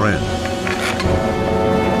to Varennes.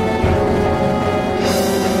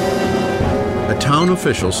 A town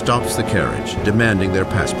official stops the carriage, demanding their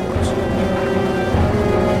passports.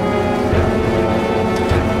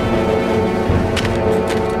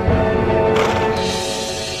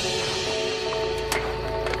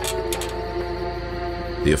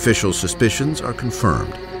 The official's suspicions are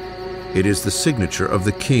confirmed. It is the signature of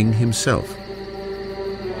the king himself.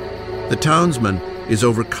 The townsman is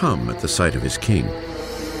overcome at the sight of his king.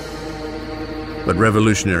 But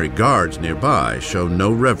revolutionary guards nearby show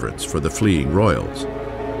no reverence for the fleeing royals.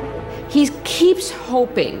 He keeps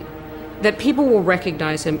hoping that people will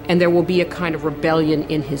recognize him and there will be a kind of rebellion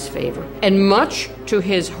in his favor. And much to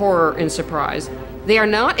his horror and surprise, they are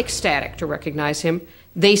not ecstatic to recognize him.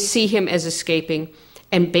 They see him as escaping,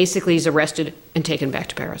 and basically he's arrested and taken back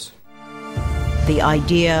to Paris. The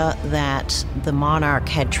idea that the monarch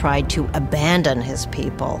had tried to abandon his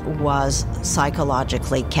people was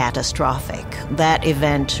psychologically catastrophic. That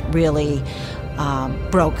event really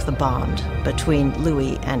broke the bond between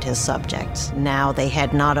Louis and his subjects. Now they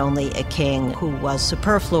had not only a king who was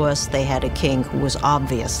superfluous, they had a king who was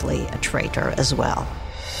obviously a traitor as well.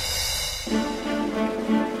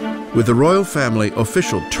 With the royal family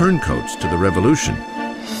official turncoats to the revolution,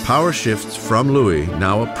 power shifts from Louis,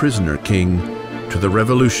 now a prisoner king, to the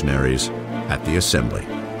revolutionaries at the Assembly.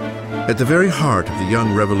 At the very heart of the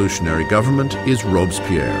young revolutionary government is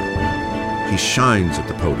Robespierre. He shines at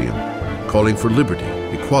the podium, calling for liberty,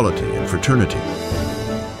 equality, and fraternity.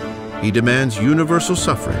 He demands universal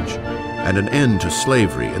suffrage and an end to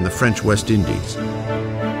slavery in the French West Indies.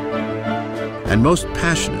 And most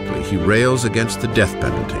passionately, he rails against the death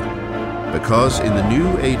penalty, because in the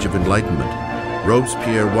new age of enlightenment,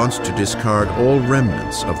 Robespierre wants to discard all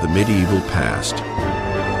remnants of the medieval past.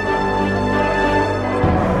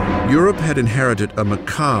 Europe had inherited a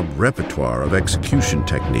macabre repertoire of execution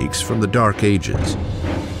techniques from the Dark Ages.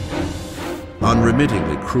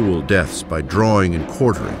 Unremittingly cruel deaths by drawing and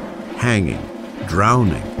quartering, hanging,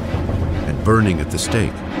 drowning, and burning at the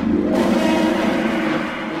stake.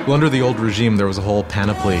 Well, under the old regime, there was a whole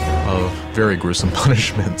panoply of very gruesome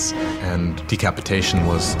punishments, and decapitation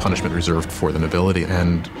was punishment reserved for the nobility.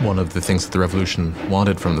 And one of the things that the revolution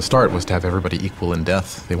wanted from the start was to have everybody equal in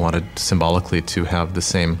death. They wanted symbolically to have the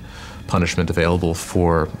same punishment available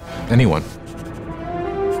for anyone.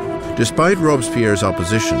 Despite Robespierre's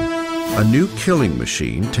opposition, a new killing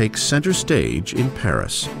machine takes center stage in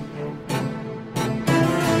Paris.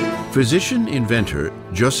 Physician-inventor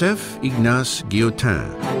Joseph Ignace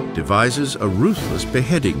Guillotin devises a ruthless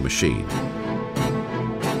beheading machine,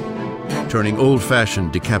 turning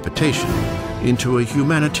old-fashioned decapitation into a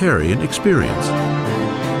humanitarian experience.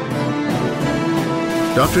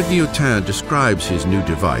 Dr. Guillotin describes his new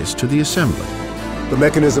device to the assembly. The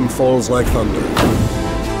mechanism falls like thunder.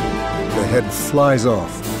 The head flies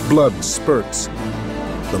off. Blood spurts.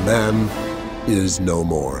 The man is no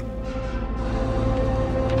more.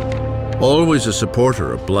 Always a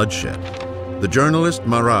supporter of bloodshed, the journalist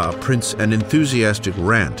Marat prints an enthusiastic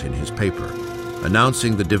rant in his paper,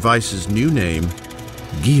 announcing the device's new name,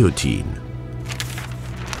 guillotine.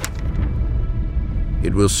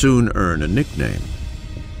 It will soon earn a nickname,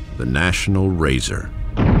 the National Razor.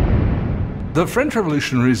 The French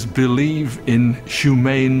revolutionaries believe in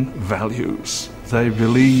humane values. They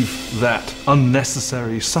believe that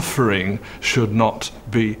unnecessary suffering should not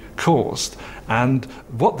be caused. And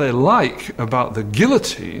what they like about the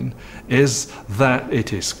guillotine is that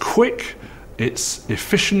it is quick, it's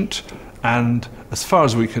efficient, and as far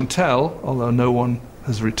as we can tell, although no one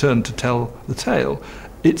has returned to tell the tale,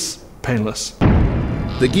 it's painless.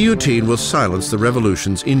 The guillotine will silence the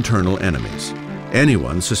revolution's internal enemies,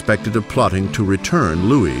 anyone suspected of plotting to return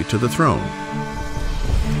Louis to the throne.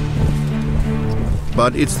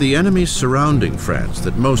 But it's the enemies surrounding France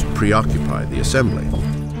that most preoccupy the assembly.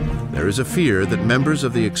 There is a fear that members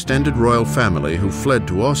of the extended royal family who fled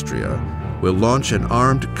to Austria will launch an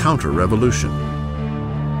armed counter-revolution.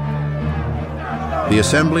 The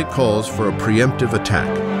assembly calls for a preemptive attack,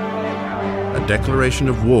 a declaration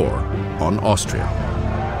of war on Austria.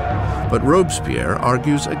 But Robespierre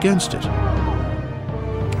argues against it.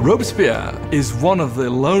 Robespierre is one of the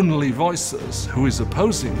lonely voices who is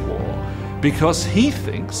opposing war because he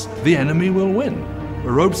thinks the enemy will win.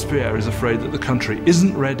 Robespierre is afraid that the country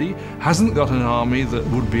isn't ready, hasn't got an army that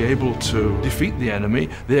would be able to defeat the enemy.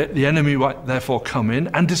 The enemy might therefore come in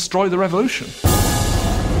and destroy the revolution.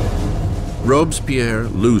 Robespierre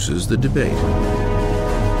loses the debate.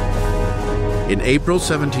 In April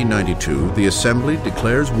 1792, the Assembly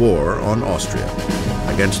declares war on Austria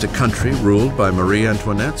against a country ruled by Marie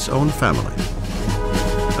Antoinette's own family.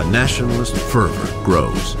 A nationalist fervor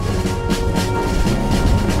grows.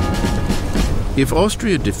 If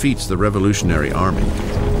Austria defeats the revolutionary army,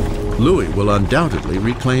 Louis will undoubtedly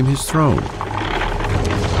reclaim his throne.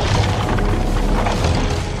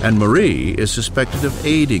 And Marie is suspected of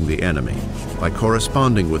aiding the enemy by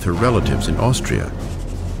corresponding with her relatives in Austria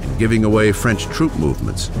and giving away French troop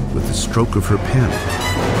movements with the stroke of her pen.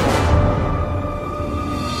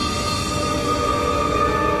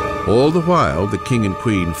 All the while, the king and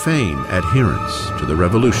queen feign adherence to the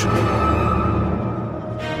revolution.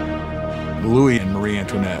 Louis and Marie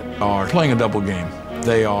Antoinette are playing a double game.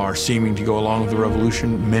 They are seeming to go along with the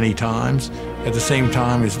revolution many times at the same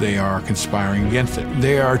time as they are conspiring against it.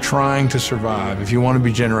 They are trying to survive. If you want to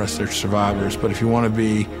be generous, they're survivors. But if you want to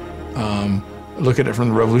be, look at it from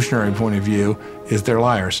the revolutionary point of view, is they're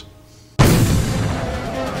liars.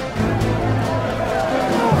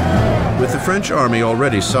 With the French army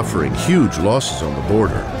already suffering huge losses on the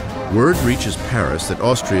border, word reaches Paris that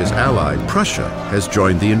Austria's ally, Prussia, has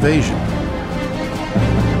joined the invasion.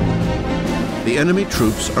 The enemy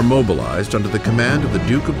troops are mobilized under the command of the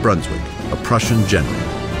Duke of Brunswick, a Prussian general.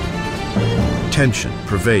 Tension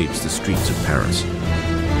pervades the streets of Paris.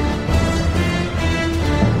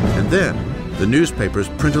 And then, the newspapers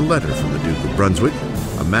print a letter from the Duke of Brunswick,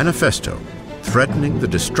 a manifesto threatening the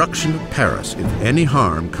destruction of Paris if any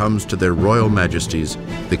harm comes to their royal majesties,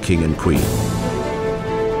 the King and Queen.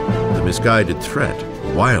 The misguided threat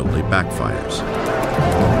wildly backfires.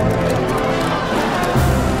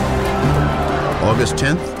 August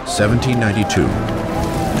 10th, 1792.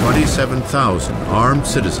 27,000 armed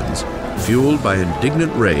citizens, fueled by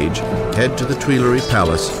indignant rage, head to the Tuileries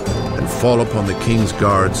Palace and fall upon the king's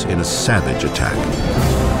guards in a savage attack.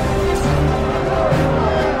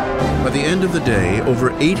 By the end of the day,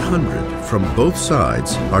 over 800 from both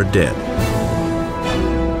sides are dead.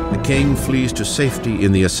 The king flees to safety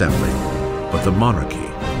in the assembly, but the monarchy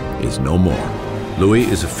is no more. Louis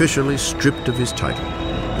is officially stripped of his title.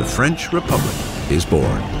 The French Republic is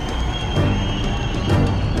born.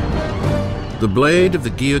 The blade of the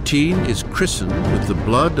guillotine is christened with the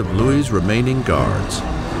blood of Louis's remaining guards.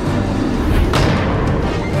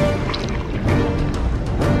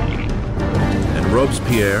 And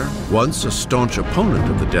Robespierre, once a staunch opponent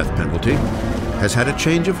of the death penalty, has had a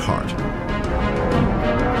change of heart.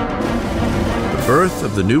 The birth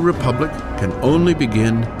of the new republic can only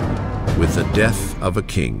begin with the death of a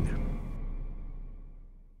king.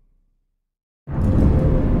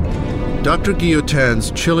 Dr.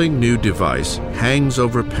 Guillotin's chilling new device hangs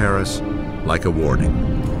over Paris like a warning.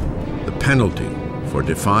 The penalty for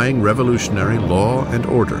defying revolutionary law and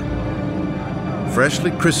order.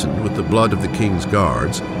 Freshly christened with the blood of the king's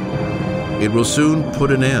guards, It will soon put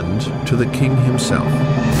an end to the king himself.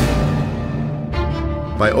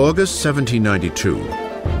 By August 1792,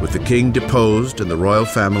 with the king deposed and the royal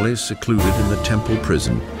family secluded in the Temple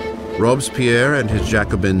prison, Robespierre and his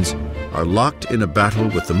Jacobins are locked in a battle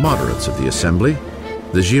with the moderates of the Assembly,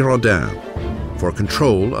 the Girondins, for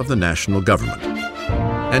control of the national government.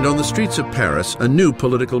 And on the streets of Paris, a new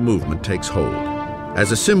political movement takes hold.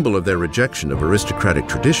 As a symbol of their rejection of aristocratic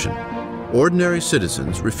tradition, ordinary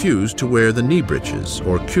citizens refuse to wear the knee breeches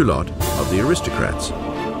or culotte of the aristocrats.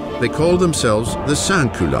 They call themselves the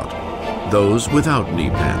sans-culottes, those without knee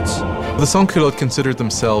pants. The sans-culottes considered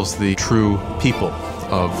themselves the true people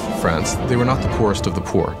of France. They were not the poorest of the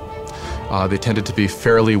poor. They tended to be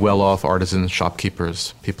fairly well-off artisans,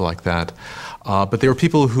 shopkeepers, people like that. But they were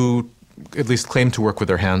people who at least claimed to work with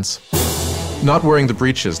their hands. Not wearing the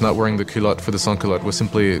breeches, not wearing the culotte for the sans-culotte was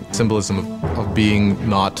simply symbolism of being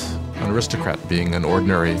not an aristocrat, being an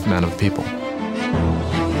ordinary man of the people.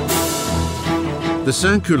 The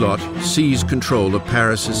sans-culottes seize control of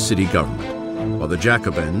Paris's city government, while the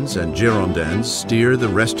Jacobins and Girondins steer the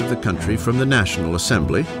rest of the country from the National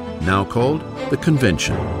Assembly, now called the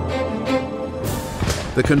Convention.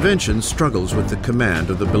 The Convention struggles with the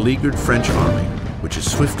command of the beleaguered French army, which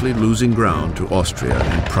is swiftly losing ground to Austria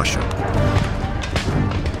and Prussia.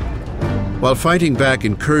 While fighting back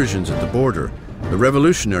incursions at the border, the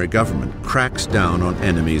revolutionary government cracks down on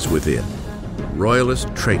enemies within,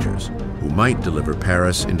 royalist traitors who might deliver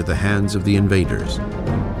Paris into the hands of the invaders.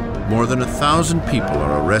 More than 1,000 people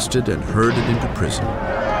are arrested and herded into prison.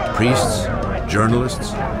 Priests,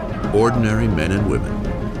 journalists, ordinary men and women.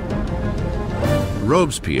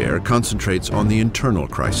 Robespierre concentrates on the internal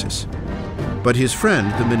crisis. But his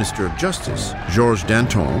friend, the Minister of Justice, Georges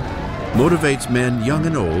Danton, motivates men young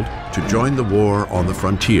and old to join the war on the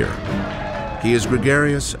frontier. He is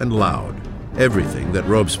gregarious and loud, everything that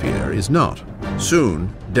Robespierre is not.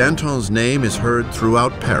 Soon, Danton's name is heard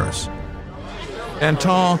throughout Paris.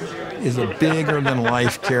 Danton is a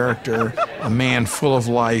bigger-than-life character, a man full of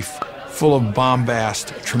life, full of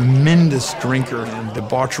bombast, a tremendous drinker and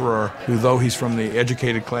debaucherer who, though he's from the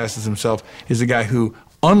educated classes himself, is a guy who,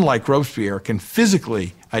 unlike Robespierre, can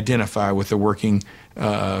physically identify with the working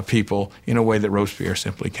people in a way that Robespierre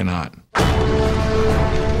simply cannot.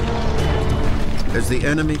 As the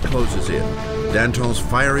enemy closes in, Danton's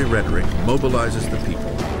fiery rhetoric mobilizes the people,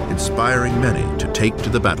 inspiring many to take to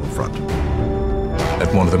the battlefront.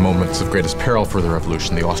 At one of the moments of greatest peril for the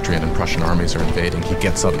revolution, the Austrian and Prussian armies are invading. He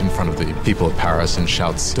gets up in front of the people of Paris and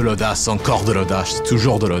shouts, "De l'audace, encore de l'audace,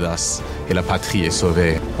 toujours de l'audace, et la patrie est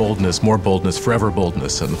sauvée." Boldness, more boldness, forever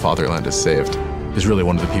boldness, and the fatherland is saved. He's really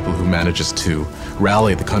one of the people who manages to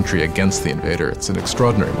rally the country against the invader. It's an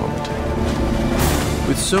extraordinary moment.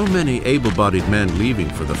 With so many able-bodied men leaving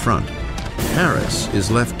for the front, Paris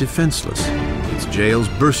is left defenseless, its jails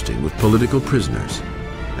bursting with political prisoners.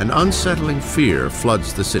 An unsettling fear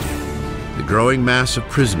floods the city. The growing mass of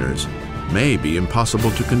prisoners may be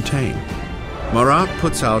impossible to contain. Marat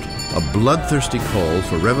puts out a bloodthirsty call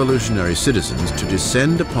for revolutionary citizens to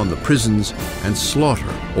descend upon the prisons and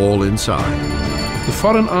slaughter all inside. The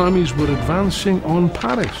foreign armies were advancing on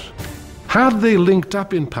Paris. Had they linked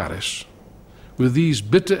up in Paris with these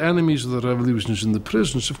bitter enemies of the revolutions in the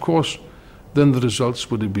prisons, of course, then the results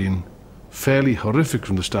would have been fairly horrific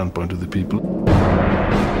from the standpoint of the people.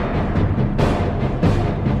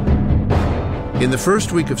 In the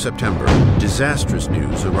first week of September, disastrous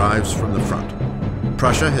news arrives from the front.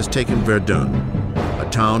 Prussia has taken Verdun, a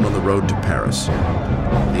town on the road to Paris.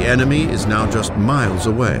 The enemy is now just miles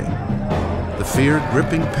away. The fear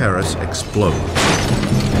gripping Paris explodes.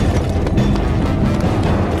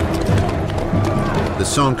 The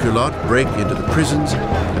sans-culottes break into the prisons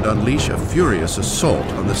and unleash a furious assault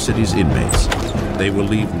on the city's inmates. They will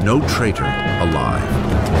leave no traitor alive.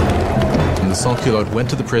 And the sans-culottes went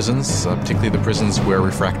to the prisons, particularly the prisons where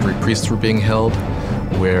refractory priests were being held,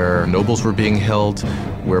 where nobles were being held,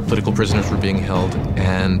 where political prisoners were being held,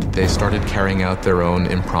 and they started carrying out their own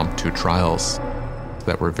impromptu trials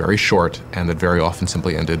that were very short and that very often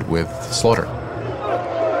simply ended with slaughter.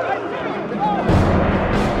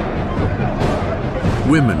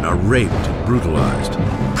 Women are raped and brutalized,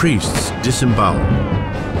 priests disemboweled,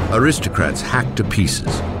 aristocrats hacked to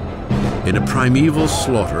pieces. In a primeval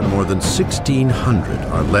slaughter, more than 1,600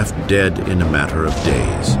 are left dead in a matter of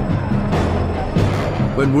days.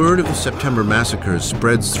 When word of the September massacres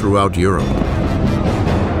spreads throughout Europe,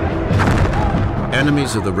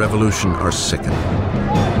 enemies of the revolution are sickened.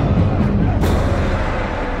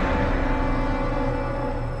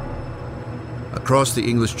 Across the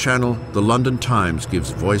English Channel, the London Times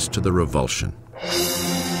gives voice to the revulsion.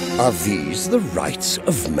 Are these the rights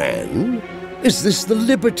of man? Is this the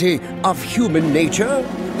liberty of human nature?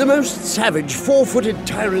 The most savage, four-footed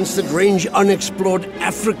tyrants that range unexplored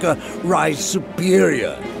Africa rise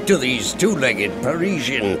superior to these two-legged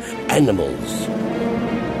Parisian animals.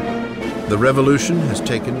 The revolution has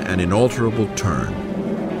taken an inalterable turn.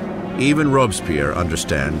 Even Robespierre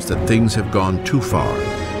understands that things have gone too far,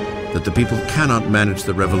 that the people cannot manage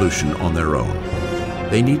the revolution on their own.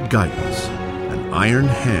 They need guidance, an iron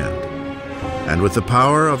hand. And with the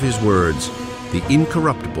power of his words, the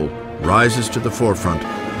incorruptible rises to the forefront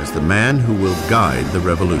as the man who will guide the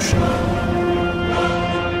revolution.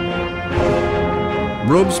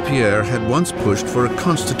 Robespierre had once pushed for a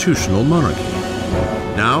constitutional monarchy.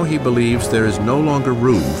 Now he believes there is no longer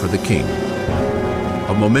room for the king.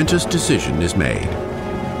 A momentous decision is made.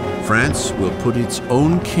 France will put its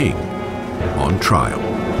own king on trial.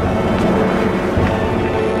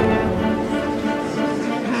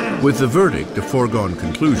 With the verdict a foregone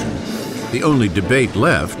conclusion, the only debate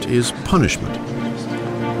left is punishment.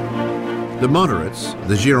 The moderates,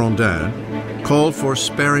 the Girondins, called for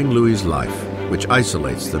sparing Louis's life, which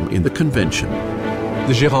isolates them in the convention.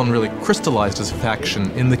 The Gironde really crystallized as a faction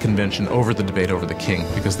in the convention over the debate over the king,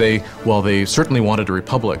 because while they certainly wanted a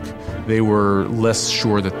republic, they were less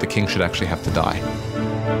sure that the king should actually have to die.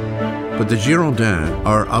 But the Girondins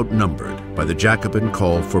are outnumbered by the Jacobin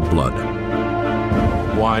call for blood.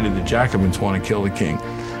 Why did the Jacobins want to kill the king?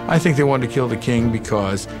 I think they wanted to kill the king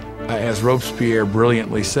because, as Robespierre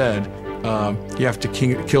brilliantly said, you have to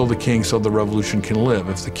kill the king so the revolution can live.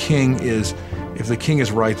 If the king is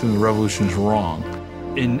right, then the revolution is wrong.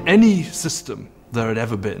 In any system there had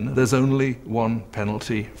ever been, there's only one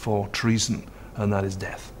penalty for treason, and that is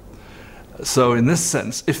death. So in this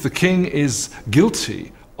sense, if the king is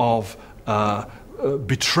guilty of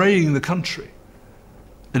betraying the country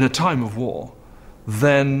in a time of war,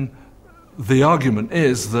 then the argument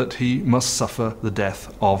is that he must suffer the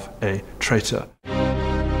death of a traitor.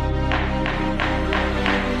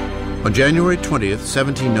 On January 20th,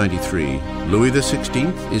 1793, Louis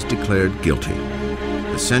XVI is declared guilty.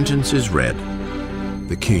 The sentence is read.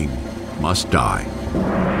 The king must die.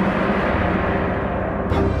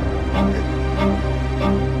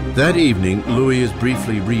 That evening, Louis is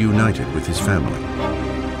briefly reunited with his family.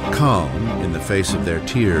 Calm in the face of their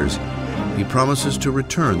tears, he promises to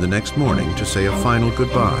return the next morning to say a final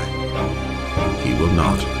goodbye. He will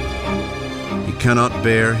not. He cannot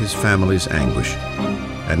bear his family's anguish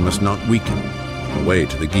and must not weaken on the way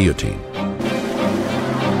to the guillotine.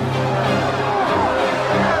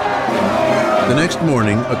 The next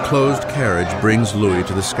morning, a closed carriage brings Louis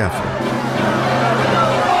to the scaffold.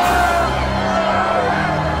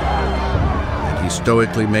 And he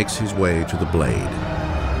stoically makes his way to the blade.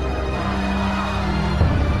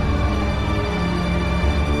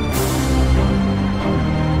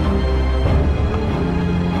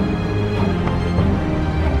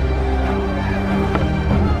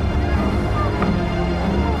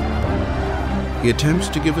 He attempts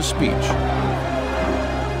to give a speech.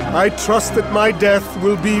 I trust that my death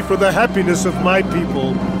will be for the happiness of my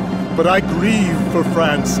people, but I grieve for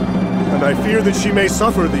France, and I fear that she may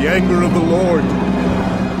suffer the anger of the Lord.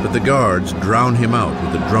 But the guards drown him out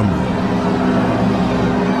with a drum roll.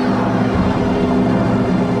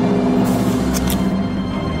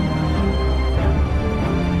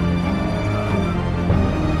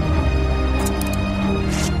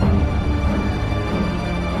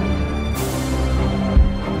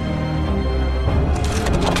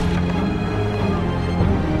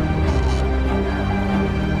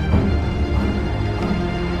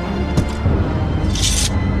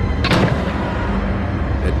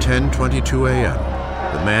 At 10:22 a.m.,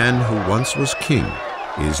 the man who once was king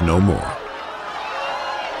is no more.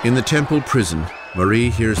 In the Temple prison, Marie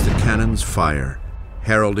hears the cannons fire,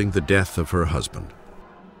 heralding the death of her husband.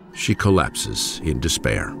 She collapses in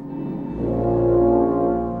despair.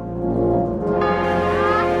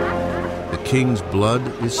 The king's blood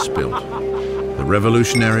is spilt, the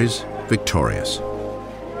revolutionaries victorious.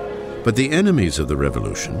 But the enemies of the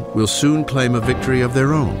revolution will soon claim a victory of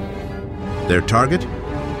their own. Their target?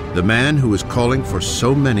 The man who is calling for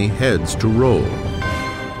so many heads to roll,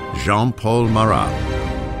 Jean-Paul Marat.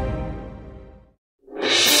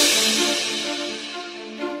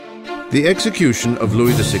 The execution of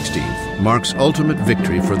Louis XVI marks ultimate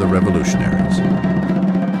victory for the revolutionaries.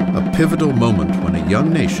 A pivotal moment when a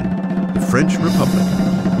young nation, the French Republic,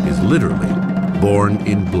 is literally born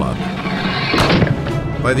in blood.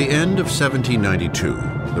 By the end of 1792,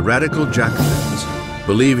 the radical Jacobins,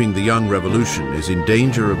 believing the young revolution is in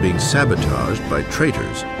danger of being sabotaged by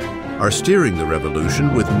traitors, are steering the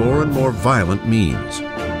revolution with more and more violent means.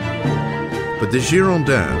 But the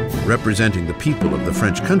Girondins, representing the people of the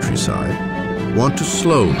French countryside, want to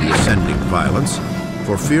slow the ascending violence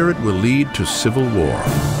for fear it will lead to civil war.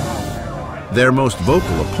 Their most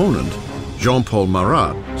vocal opponent, Jean-Paul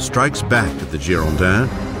Marat, strikes back at the Girondins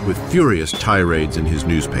with furious tirades in his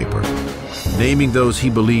newspaper, naming those he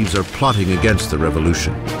believes are plotting against the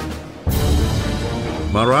revolution.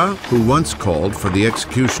 Marat, who once called for the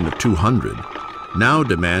execution of 200, now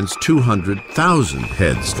demands 200,000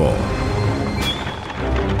 heads fall.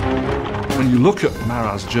 When you look at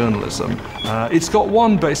Marat's journalism, it's got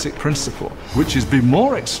one basic principle, which is be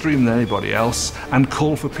more extreme than anybody else and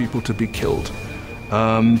call for people to be killed.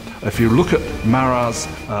 If you look at Marat's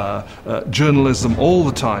journalism all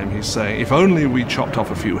the time, he's saying, if only we chopped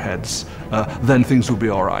off a few heads, then things will be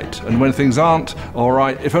all right. And when things aren't all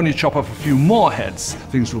right, if only chop off a few more heads,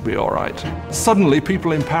 things will be all right. Suddenly,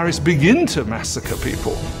 people in Paris begin to massacre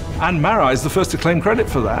people. And Marat is the first to claim credit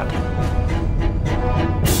for that.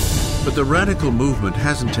 But the radical movement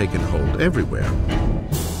hasn't taken hold everywhere.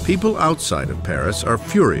 People outside of Paris are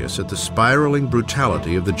furious at the spiraling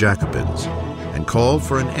brutality of the Jacobins and call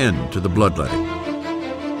for an end to the bloodletting.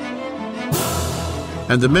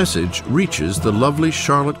 And the message reaches the lovely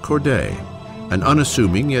Charlotte Corday, an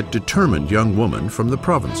unassuming yet determined young woman from the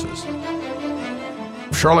provinces.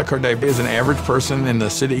 Charlotte Corday is an average person in the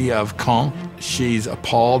city of Caen. She's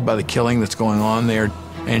appalled by the killing that's going on there,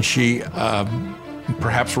 and she,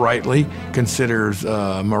 perhaps rightly, considers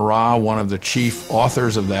Marat one of the chief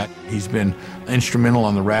authors of that. He's been instrumental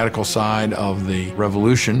on the radical side of the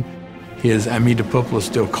revolution. His Ami du Peuple is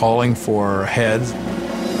still calling for heads.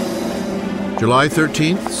 July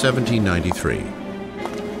 13th, 1793.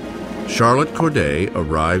 Charlotte Corday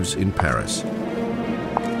arrives in Paris.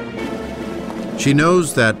 She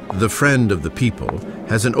knows that the friend of the people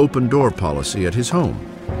has an open-door policy at his home,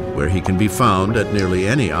 where he can be found at nearly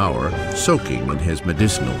any hour soaking in his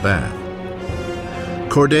medicinal bath.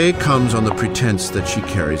 Corday comes on the pretense that she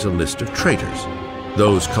carries a list of traitors,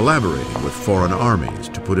 those collaborating with foreign armies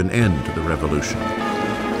to put an end to the revolution.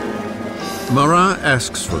 Marat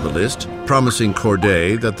asks for the list, promising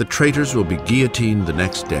Corday that the traitors will be guillotined the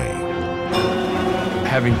next day.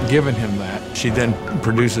 Having given him that, she then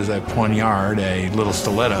produces a poignard, a little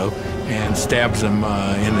stiletto, and stabs him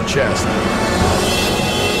in the chest.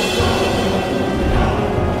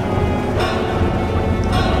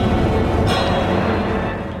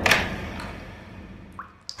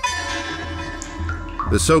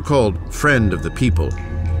 The so-called friend of the people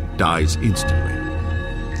dies instantly.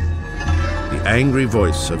 The angry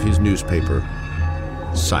voice of his newspaper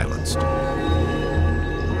silenced.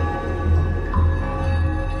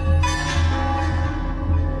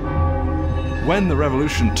 When the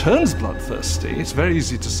revolution turns bloodthirsty, it's very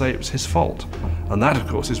easy to say it was his fault. And that, of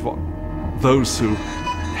course, is what those who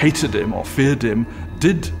hated him or feared him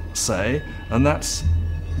did say, and that's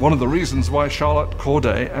one of the reasons why Charlotte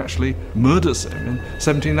Corday actually murders him in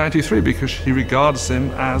 1793, because he regards him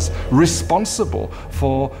as responsible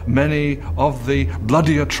for many of the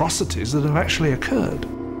bloody atrocities that have actually occurred.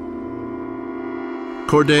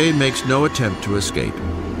 Corday makes no attempt to escape.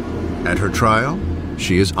 At her trial,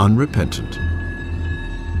 she is unrepentant.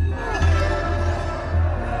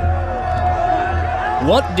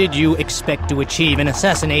 What did you expect to achieve in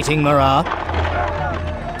assassinating Marat?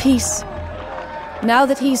 Peace. Now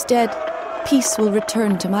that he's dead, peace will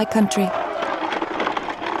return to my country.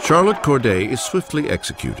 Charlotte Corday is swiftly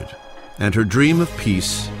executed, and her dream of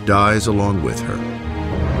peace dies along with her.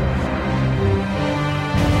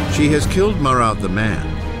 She has killed Marat the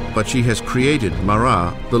man, but she has created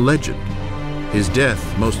Marat the legend, his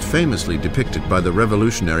death most famously depicted by the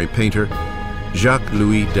revolutionary painter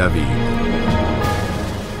Jacques-Louis David.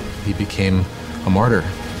 He became a martyr.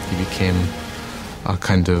 He became a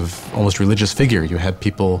kind of almost religious figure. You had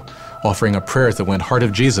people offering up prayers that went, "Heart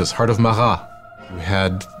of Jesus, Heart of Marat." You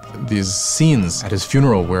had these scenes at his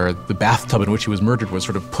funeral where the bathtub in which he was murdered was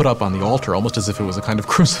sort of put up on the altar, almost as if it was a kind of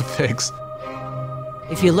crucifix.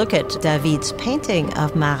 If you look at David's painting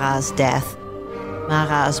of Marat's death,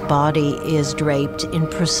 Marat's body is draped in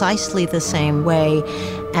precisely the same way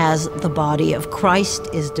as the body of Christ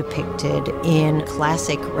is depicted in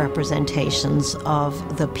classic representations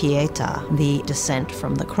of the Pietà, the descent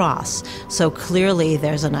from the cross. So clearly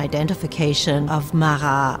there's an identification of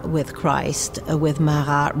Marat with Christ, with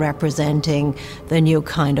Marat representing the new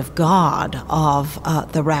kind of God of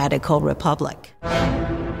the radical republic.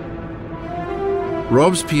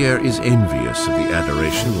 Robespierre is envious of the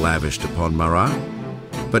adoration lavished upon Marat,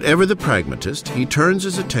 but ever the pragmatist, he turns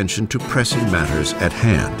his attention to pressing matters at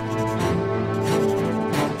hand.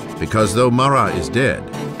 Because though Marat is dead,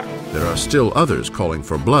 there are still others calling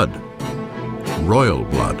for blood, royal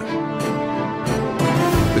blood.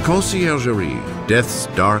 The Conciergerie, death's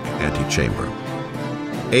dark antechamber.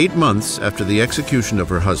 8 months after the execution of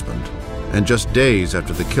her husband, and just days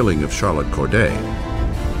after the killing of Charlotte Corday,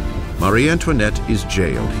 Marie Antoinette is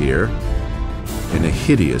jailed here in a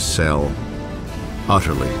hideous cell,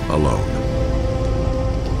 utterly alone.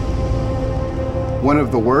 One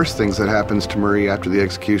of the worst things that happens to Marie after the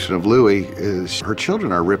execution of Louis is her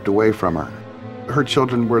children are ripped away from her. Her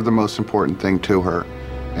children were the most important thing to her,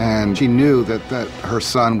 and she knew that her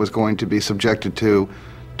son was going to be subjected to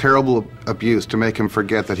terrible abuse to make him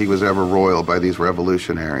forget that he was ever royal by these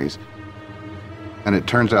revolutionaries. And it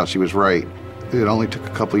turns out she was right. It only took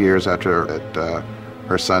a couple years after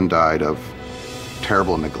her son died of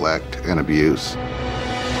terrible neglect and abuse.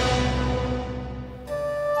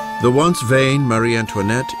 The once vain Marie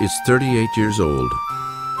Antoinette is 38 years old,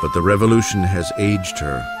 but the revolution has aged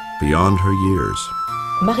her beyond her years.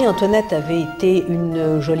 Marie Antoinette avait été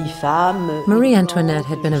une jolie femme. Marie Antoinette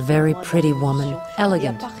had been a very pretty woman,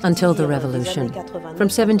 elegant, until the revolution. From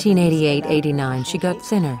 1788-89, she got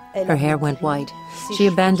thinner. Her hair went white. She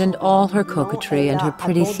abandoned all her coquetry and her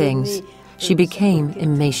pretty things. She became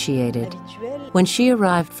emaciated. When she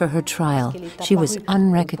arrived for her trial, she was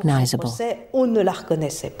unrecognizable.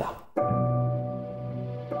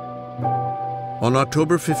 On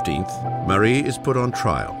October 15th, Marie is put on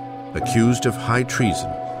trial, accused of high treason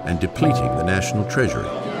and depleting the national treasury.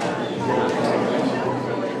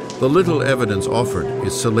 The little evidence offered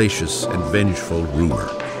is salacious and vengeful rumor.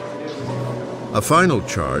 A final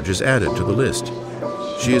charge is added to the list.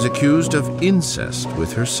 She is accused of incest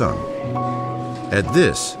with her son. At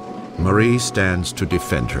this, Marie stands to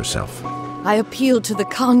defend herself. I appeal to the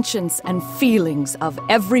conscience and feelings of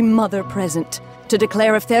every mother present to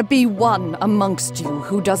declare if there be one amongst you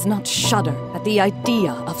who does not shudder at the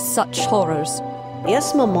idea of such horrors.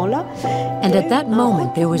 And at that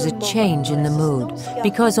moment there was a change in the mood,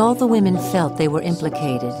 because all the women felt they were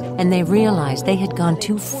implicated, and they realized they had gone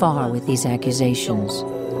too far with these accusations.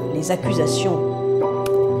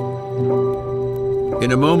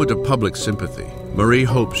 In a moment of public sympathy, Marie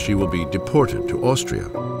hopes she will be deported to Austria.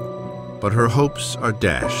 But her hopes are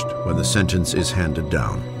dashed when the sentence is handed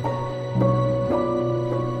down.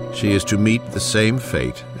 She is to meet the same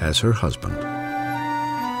fate as her husband.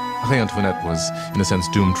 Marie Antoinette was, in a sense,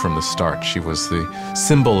 doomed from the start. She was the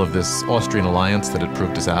symbol of this Austrian alliance that had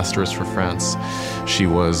proved disastrous for France. She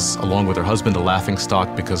was, along with her husband, a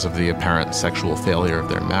laughingstock because of the apparent sexual failure of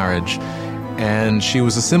their marriage. And she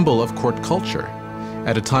was a symbol of court culture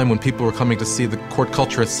at a time when people were coming to see the court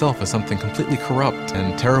culture itself as something completely corrupt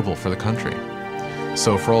and terrible for the country.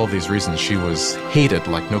 So for all of these reasons, she was hated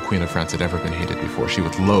like no queen of France had ever been hated before. She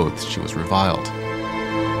was loathed, she was reviled.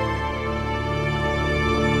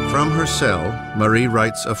 From her cell, Marie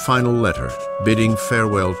writes a final letter bidding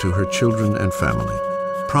farewell to her children and family,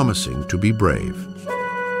 promising to be brave.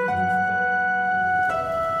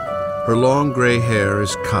 Her long gray hair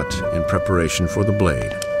is cut in preparation for the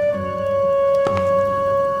blade.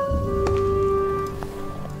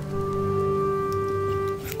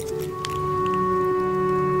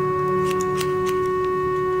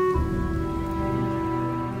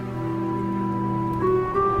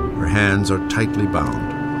 Her hands are tightly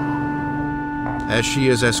bound. As she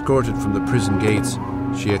is escorted from the prison gates,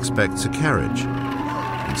 she expects a carriage.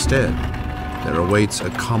 Instead, there awaits a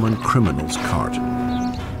common criminal's cart.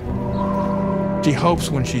 She hopes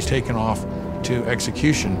when she's taken off to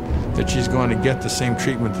execution that she's going to get the same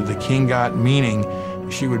treatment that the king got, meaning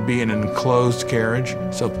she would be in an enclosed carriage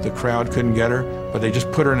so that the crowd couldn't get her, but they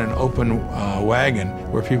just put her in an open wagon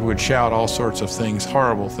where people would shout all sorts of things,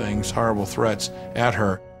 horrible threats at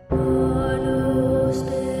her.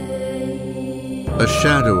 A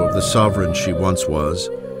shadow of the sovereign she once was,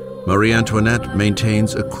 Marie Antoinette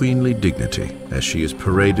maintains a queenly dignity as she is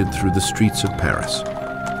paraded through the streets of Paris.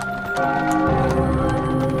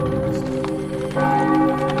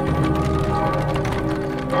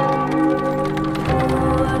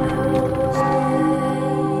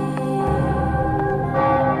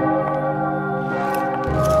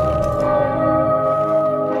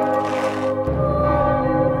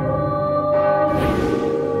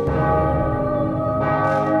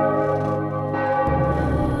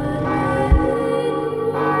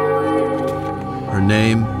 Her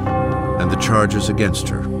name and the charges against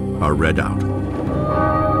her are read out.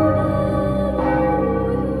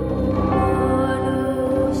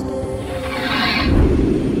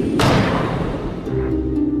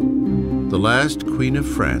 The last Queen of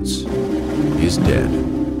France is dead.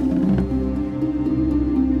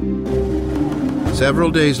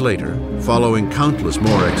 Several days later, following countless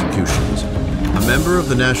more executions, a member of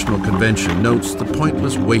the National Convention notes the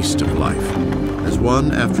pointless waste of life as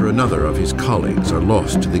one after another of his colleagues are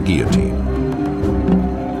lost to the guillotine.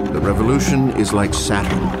 The revolution is like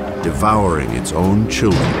Saturn, devouring its own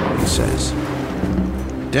children, he says.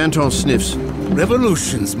 Danton sniffs.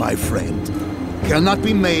 Revolutions, my friend, cannot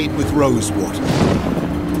be made with rose water.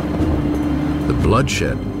 The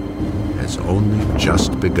bloodshed has only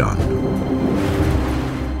just begun.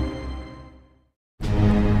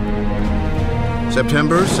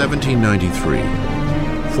 September 1793.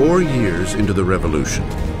 4 years into the revolution,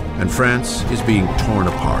 and France is being torn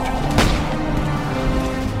apart.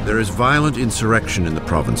 There is violent insurrection in the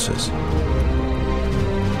provinces,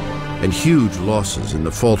 and huge losses in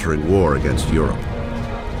the faltering war against Europe.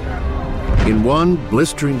 In one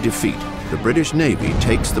blistering defeat, the British Navy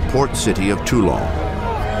takes the port city of Toulon.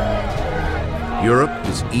 Europe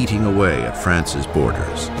is eating away at France's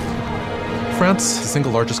borders. France is the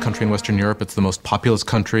single largest country in Western Europe. It's the most populous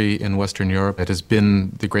country in Western Europe. It has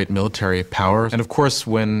been the great military power. And of course,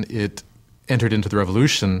 when it entered into the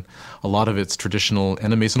revolution, a lot of its traditional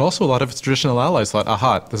enemies and also a lot of its traditional allies thought,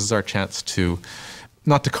 aha, this is our chance to,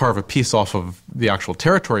 not to carve a piece off of the actual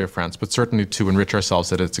territory of France, but certainly to enrich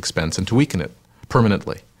ourselves at its expense and to weaken it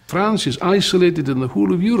permanently. France is isolated in the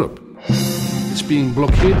whole of Europe. It's being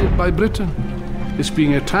blockaded by Britain. It's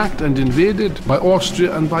being attacked and invaded by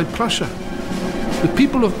Austria and by Prussia. The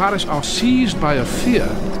people of Paris are seized by a fear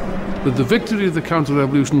that the victory of the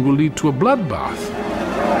counter-revolution will lead to a bloodbath.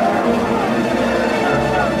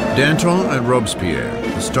 Danton and Robespierre,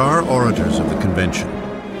 the star orators of the convention,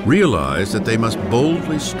 realize that they must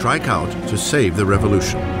boldly strike out to save the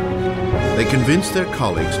revolution. They convince their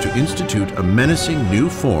colleagues to institute a menacing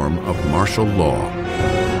new form of martial law.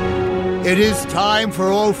 It is time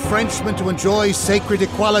for all Frenchmen to enjoy sacred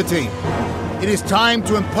equality. It is time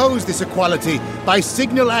to impose this equality by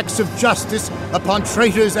signal acts of justice upon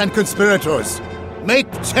traitors and conspirators.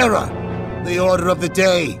 Make terror the order of the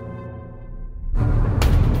day.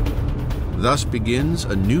 Thus begins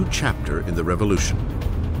a new chapter in the revolution,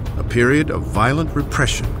 a period of violent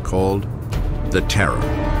repression called the Terror.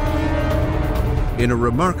 In a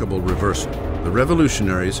remarkable reversal, the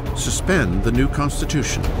revolutionaries suspend the new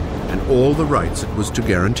constitution and all the rights it was to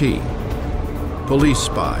guarantee. Police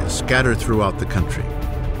spies scatter throughout the country.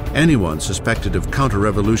 Anyone suspected of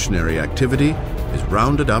counter-revolutionary activity is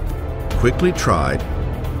rounded up, quickly tried,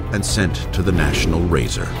 and sent to the national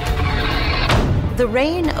razor. The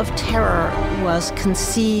Reign of Terror was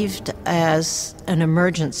conceived as an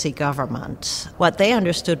emergency government. What they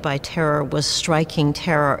understood by terror was striking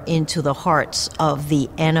terror into the hearts of the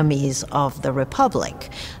enemies of the Republic,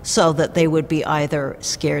 so that they would be either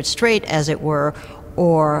scared straight, as it were,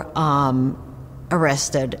 or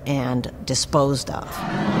arrested and disposed of.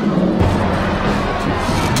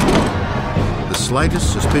 The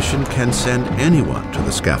slightest suspicion can send anyone to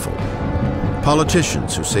the scaffold.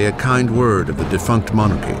 Politicians who say a kind word of the defunct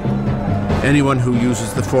monarchy. Anyone who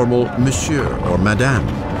uses the formal monsieur or madame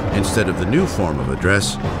instead of the new form of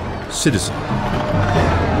address, citizen.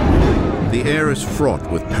 The air is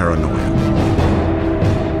fraught with paranoia.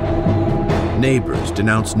 Neighbors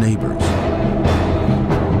denounce neighbors.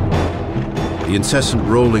 The incessant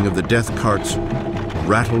rolling of the death carts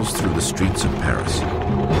rattles through the streets of Paris.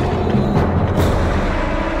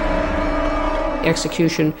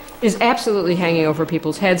 Execution is absolutely hanging over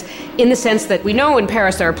people's heads in the sense that we know in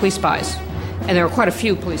Paris there are police spies, and there are quite a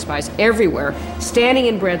few police spies everywhere, standing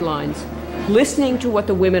in bread lines, listening to what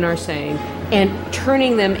the women are saying, and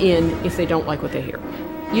turning them in if they don't like what they hear.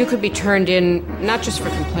 You could be turned in not just for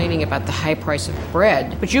complaining about the high price of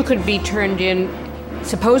bread, but you could be turned in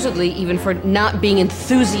supposedly even for not being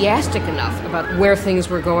enthusiastic enough about where things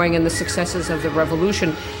were going and the successes of the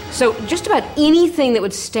revolution. So just about anything that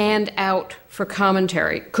would stand out for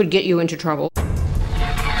commentary could get you into trouble.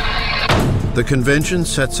 The convention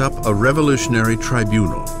sets up a revolutionary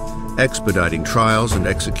tribunal, expediting trials and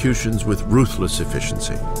executions with ruthless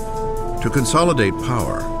efficiency. To consolidate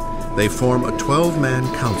power, they form a 12-man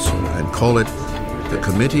council and call it the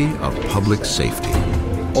Committee of Public Safety.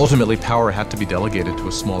 Ultimately, power had to be delegated to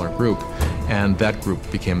a smaller group, and that group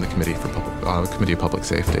became the Committee of Public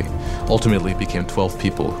Safety. Ultimately, it became 12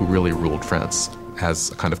 people who really ruled France as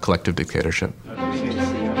a kind of collective dictatorship.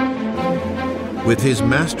 With his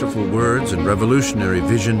masterful words and revolutionary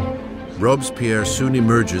vision, Robespierre soon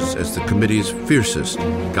emerges as the committee's fiercest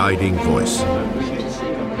guiding voice.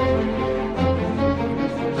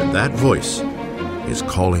 And that voice is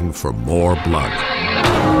calling for more blood.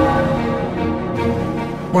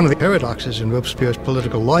 One of the paradoxes in Robespierre's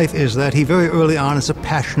political life is that he very early on is a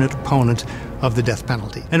passionate opponent of the death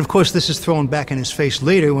penalty. And of course, this is thrown back in his face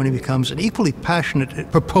later when he becomes an equally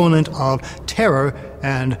passionate proponent of terror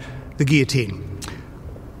and the guillotine.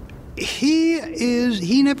 He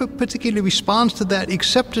never particularly responds to that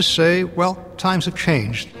except to say, well, times have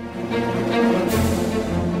changed.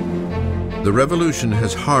 The revolution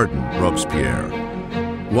has hardened Robespierre.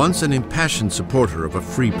 Once an impassioned supporter of a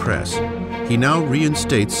free press, he now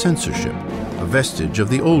reinstates censorship, a vestige of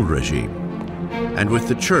the old regime. And with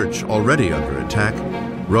the church already under attack,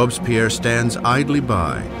 Robespierre stands idly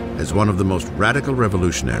by as one of the most radical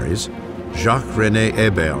revolutionaries. Jacques-René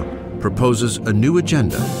Hébert proposes a new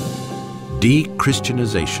agenda: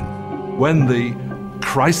 de-Christianization. When the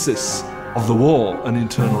crisis of the war and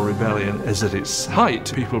internal rebellion is at its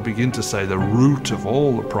height, people begin to say the root of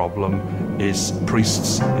all the problem is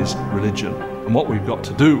priests, is religion. And what we've got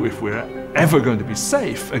to do, if we're ever going to be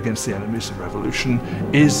safe against the enemies of revolution,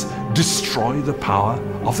 is destroy the power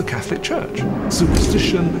of the Catholic Church.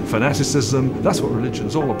 Superstition, fanaticism, that's what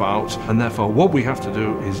religion's all about, and therefore what we have to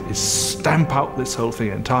do is stamp out this whole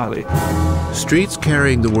thing entirely. Streets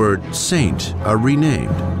carrying the word saint are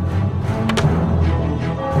renamed.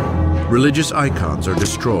 Religious icons are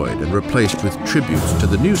destroyed and replaced with tributes to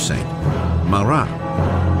the new saint, Marat.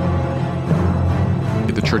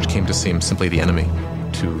 The church came to seem simply the enemy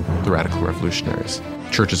to the radical revolutionaries.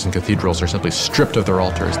 Churches and cathedrals are simply stripped of their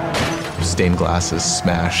altars. Stained glass is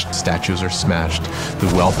smashed, statues are smashed,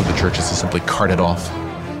 the wealth of the churches is simply carted off.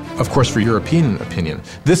 Of course, for European opinion,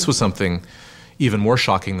 this was something even more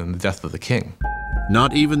shocking than the death of the king.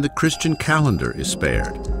 Not even the Christian calendar is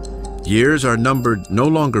spared. Years are numbered no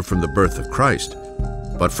longer from the birth of Christ,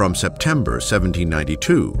 but from September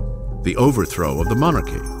 1792, the overthrow of the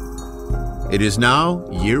monarchy. It is now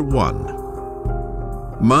year 1.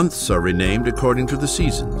 Months are renamed according to the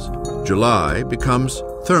seasons. July becomes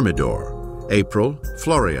Thermidor, April,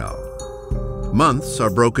 Floréal. Months are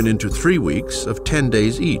broken into 3 weeks of 10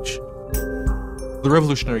 days each. The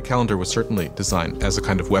revolutionary calendar was certainly designed as a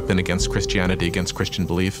kind of weapon against Christianity, against Christian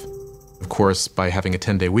belief. Of course, by having a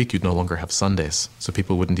 10-day week, you'd no longer have Sundays, so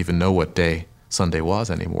people wouldn't even know what day Sunday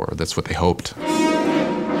was anymore. That's what they hoped.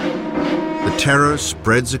 The terror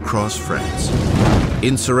spreads across France.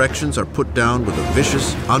 Insurrections are put down with a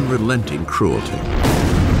vicious, unrelenting cruelty.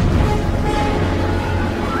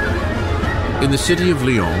 In the city of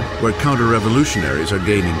Lyon, where counter-revolutionaries are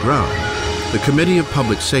gaining ground, the Committee of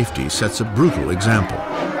Public Safety sets a brutal example.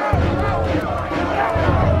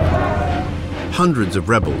 Hundreds of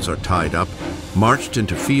rebels are tied up, marched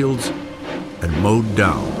into fields, and mowed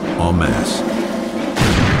down en masse.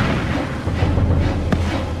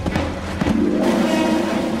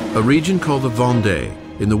 A region called the Vendée,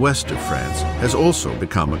 in the west of France, has also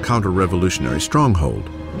become a counter-revolutionary stronghold.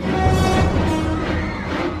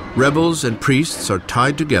 Rebels and priests are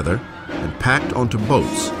tied together and packed onto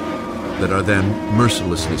boats that are then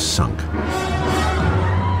mercilessly sunk.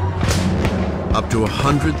 Up to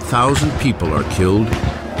 100,000 people are killed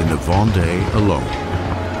in the Vendée alone.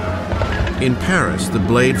 In Paris, the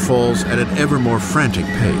blade falls at an ever more frantic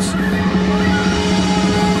pace.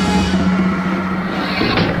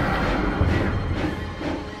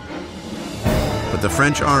 But the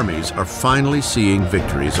French armies are finally seeing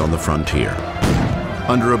victories on the frontier.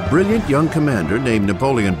 Under a brilliant young commander named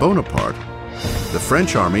Napoleon Bonaparte, the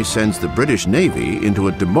French army sends the British Navy into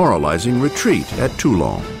a demoralizing retreat at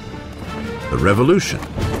Toulon. The revolution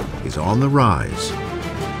is on the rise.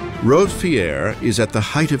 Robespierre is at the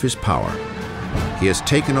height of his power. He has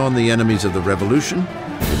taken on the enemies of the revolution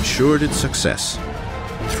and ensured its success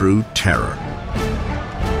through terror.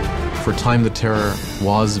 For a time, the terror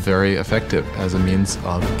was very effective as a means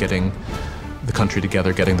of getting the country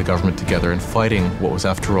together, getting the government together, and fighting what was,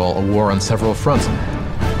 after all, a war on several fronts.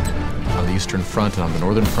 On the Eastern Front and on the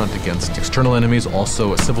Northern Front against external enemies,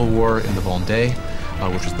 also a civil war in the Vendée,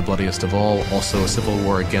 which was the bloodiest of all, also a civil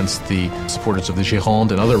war against the supporters of the Gironde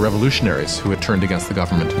and other revolutionaries who had turned against the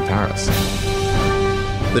government in Paris.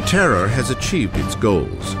 The terror has achieved its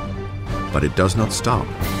goals, but it does not stop,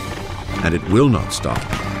 and it will not stop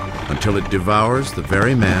until it devours the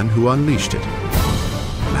very man who unleashed it,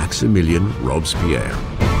 Maximilien Robespierre.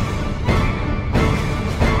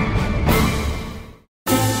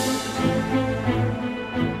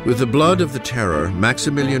 With the blood of the terror,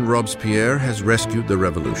 Maximilien Robespierre has rescued the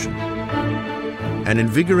revolution. An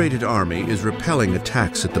invigorated army is repelling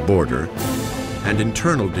attacks at the border, and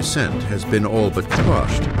internal dissent has been all but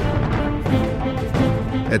quashed.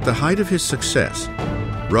 At the height of his success,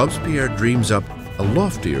 Robespierre dreams up a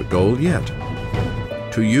loftier goal yet: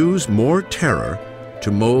 to use more terror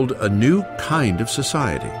to mold a new kind of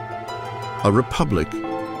society, a republic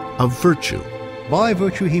of virtue. By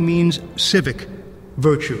virtue, he means civic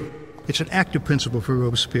virtue. It's an active principle for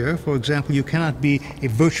Robespierre. For example, you cannot be a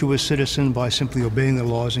virtuous citizen by simply obeying the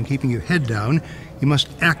laws and keeping your head down. You must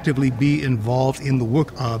actively be involved in the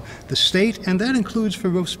work of the state, and that includes for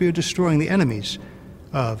Robespierre destroying the enemies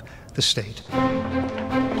of the state.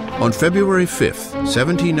 On February 5th,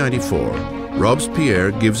 1794,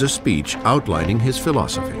 Robespierre gives a speech outlining his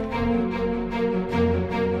philosophy.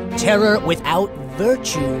 Terror without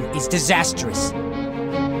virtue is disastrous.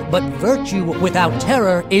 But virtue without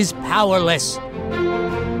terror is powerless.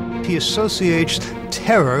 He associates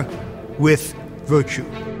terror with virtue.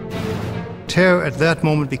 Terror at that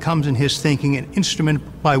moment becomes in his thinking an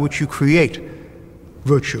instrument by which you create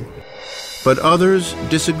virtue. But others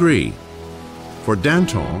disagree. For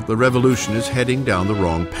Danton, the revolution is heading down the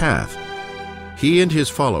wrong path. He and his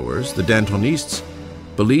followers, the Dantonists,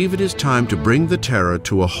 believe it is time to bring the terror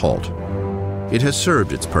to a halt. It has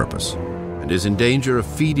served its purpose and is in danger of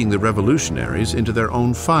feeding the revolutionaries into their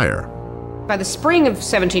own fire. By the spring of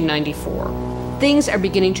 1794, things are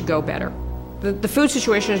beginning to go better. The food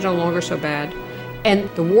situation is no longer so bad, and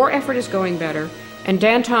the war effort is going better, and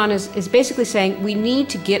Danton is basically saying we need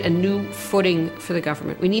to get a new footing for the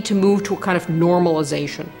government. We need to move to a kind of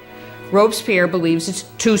normalization. Robespierre believes it's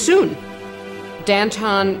too soon.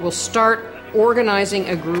 Danton will start organizing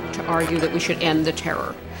a group to argue that we should end the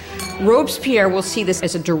terror. Robespierre will see this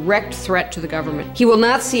as a direct threat to the government. He will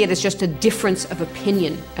not see it as just a difference of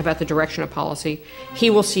opinion about the direction of policy. He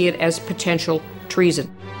will see it as potential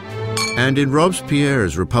treason. And in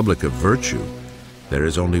Robespierre's Republic of Virtue, there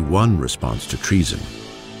is only one response to treason.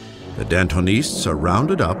 The Dantonists are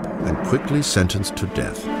rounded up and quickly sentenced to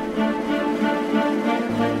death.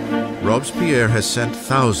 Robespierre has sent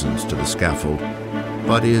thousands to the scaffold,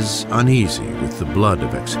 but is uneasy with the blood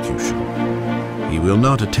of execution. He will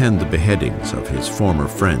not attend the beheadings of his former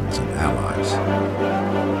friends and allies.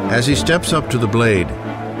 As he steps up to the blade,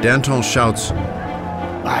 Danton shouts,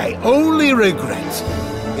 "My only regret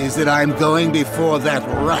is that I'm going before that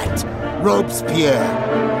rat, Robespierre."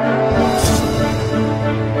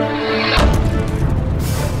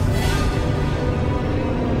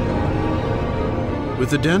 With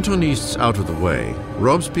the Dantonists out of the way,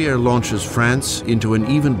 Robespierre launches France into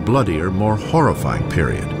an even bloodier, more horrifying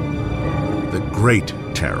period. The Great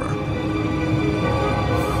Terror.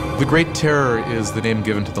 The Great Terror is the name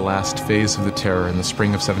given to the last phase of the terror in the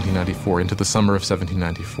spring of 1794 into the summer of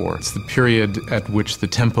 1794. It's the period at which the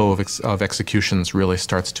tempo of executions really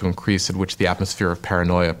starts to increase, at which the atmosphere of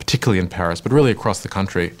paranoia, particularly in Paris, but really across the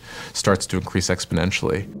country, starts to increase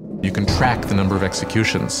exponentially. You can track the number of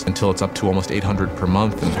executions until it's up to almost 800 per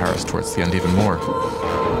month in Paris, towards the end even more.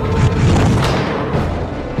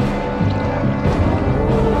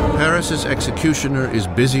 Paris's executioner is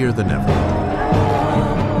busier than ever.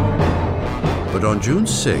 But on June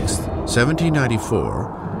 6,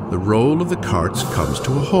 1794, the roll of the carts comes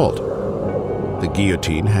to a halt. The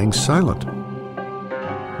guillotine hangs silent.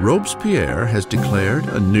 Robespierre has declared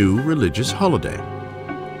a new religious holiday,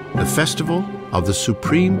 the Festival of the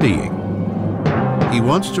Supreme Being. He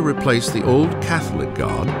wants to replace the old Catholic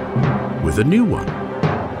god with a new one,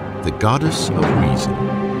 the goddess of reason.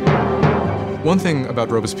 One thing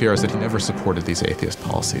about Robespierre is that he never supported these atheist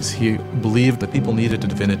policies. He believed that people needed a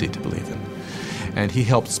divinity to believe in. And he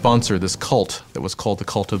helped sponsor this cult that was called the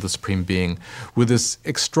Cult of the Supreme Being, with this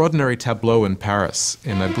extraordinary tableau in Paris,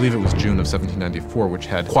 in I believe it was June of 1794, which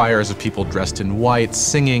had choirs of people dressed in white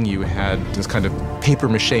singing. You had this kind of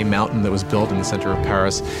papier-mâché mountain that was built in the center of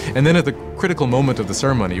Paris. And then at the critical moment of the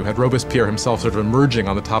ceremony, you had Robespierre himself sort of emerging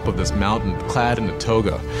on the top of this mountain, clad in a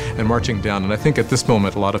toga, and marching down. And I think at this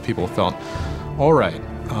moment, a lot of people felt, all right,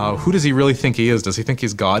 who does he really think he is? Does he think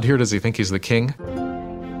he's God here? Does he think he's the king?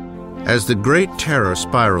 As the Great Terror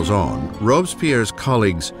spirals on, Robespierre's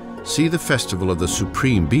colleagues see the Festival of the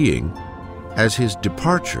Supreme Being as his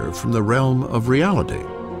departure from the realm of reality.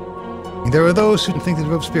 There are those who think that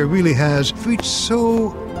Robespierre really has reached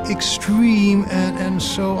so extreme and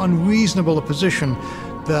so unreasonable a position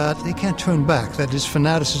that they can't turn back, that his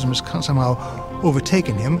fanaticism has somehow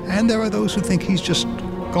overtaken him, and there are those who think he's just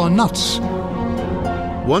gone nuts.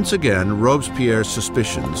 Once again, Robespierre's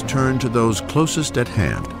suspicions turn to those closest at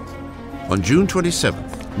hand. On June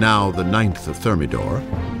 27th, now the 9th of Thermidor,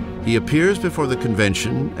 he appears before the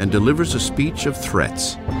convention and delivers a speech of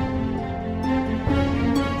threats.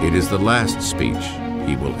 It is the last speech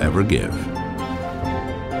he will ever give.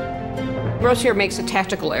 Robespierre makes a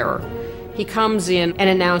tactical error. He comes in and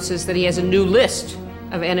announces that he has a new list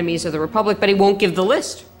of enemies of the Republic, but he won't give the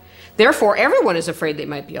list. Therefore, everyone is afraid they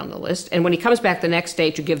might be on the list, and when he comes back the next day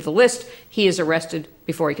to give the list, he is arrested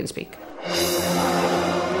before he can speak.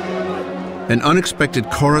 An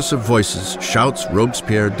unexpected chorus of voices shouts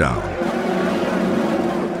Robespierre down.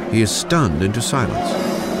 He is stunned into silence.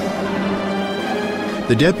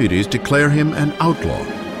 The deputies declare him an outlaw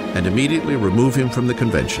and immediately remove him from the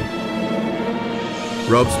convention.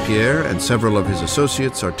 Robespierre and several of his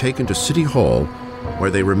associates are taken to City Hall,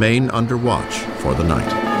 where they remain under watch for the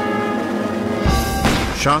night.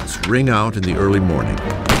 Shots ring out in the early morning.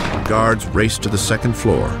 Guards race to the second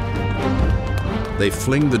floor. They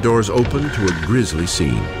fling the doors open to a grisly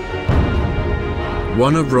scene.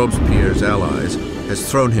 One of Robespierre's allies has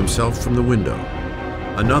thrown himself from the window.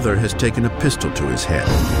 Another has taken a pistol to his head.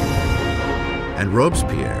 And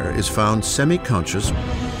Robespierre is found semi-conscious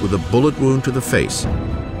with a bullet wound to the face,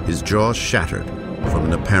 his jaw shattered from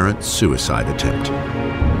an apparent suicide attempt.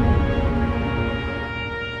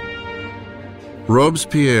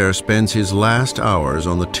 Robespierre spends his last hours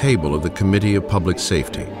on the table of the Committee of Public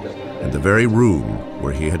Safety, in the very room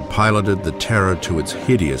where he had piloted the terror to its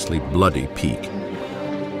hideously bloody peak.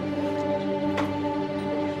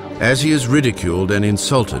 As he is ridiculed and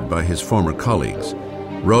insulted by his former colleagues,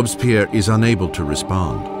 Robespierre is unable to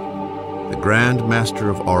respond. The Grand Master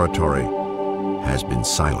of Oratory has been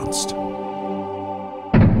silenced.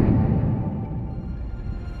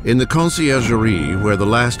 In the Conciergerie, where the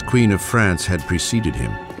last Queen of France had preceded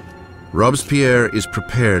him, Robespierre is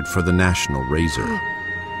prepared for the national razor.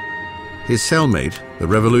 His cellmate, the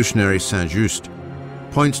revolutionary Saint-Just,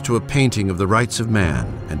 points to a painting of the rights of man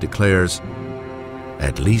and declares,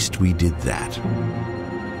 "At least we did that."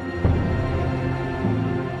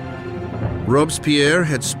 Robespierre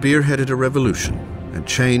had spearheaded a revolution and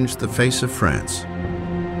changed the face of France.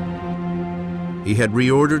 He had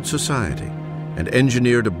reordered society and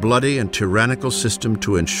engineered a bloody and tyrannical system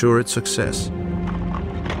to ensure its success.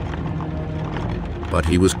 But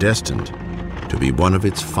he was destined to be one of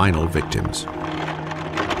its final victims.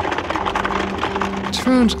 It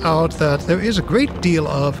turns out that there is a great deal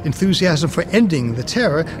of enthusiasm for ending the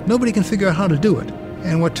terror. Nobody can figure out how to do it.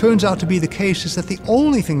 And what turns out to be the case is that the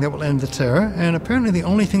only thing that will end the terror, and apparently the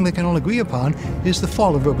only thing they can all agree upon, is the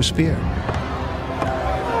fall of Robespierre.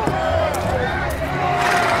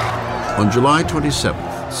 On July 27,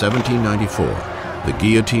 1794, the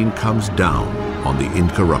guillotine comes down on the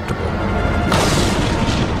incorruptible.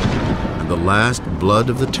 And the last blood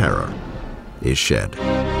of the terror is shed.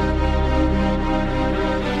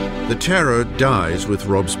 The terror dies with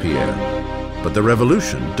Robespierre, but the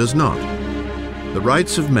revolution does not. The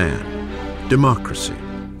rights of man, democracy,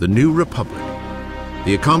 the new republic,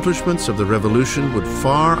 the accomplishments of the revolution would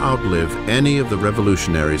far outlive any of the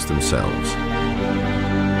revolutionaries themselves.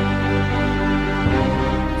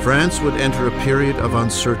 France would enter a period of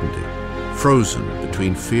uncertainty, frozen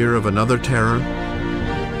between fear of another terror,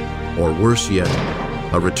 or worse yet,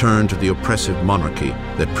 a return to the oppressive monarchy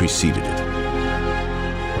that preceded it.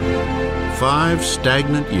 5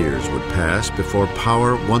 stagnant years would pass before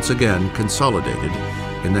power once again consolidated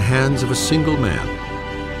in the hands of a single man,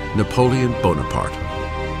 Napoleon Bonaparte.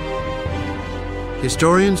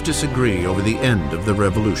 Historians disagree over the end of the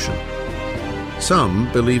revolution. Some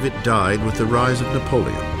believe it died with the rise of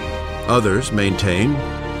Napoleon. Others maintain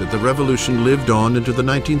that the revolution lived on into the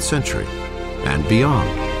 19th century and beyond.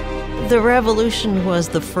 The revolution was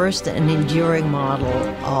the first and enduring model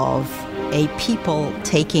of a people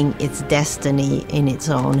taking its destiny in its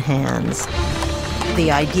own hands.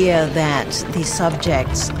 The idea that the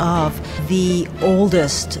subjects of the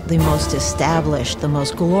oldest, the most established, the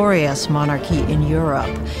most glorious monarchy in Europe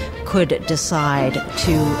could decide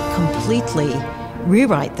to completely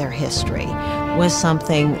rewrite their history was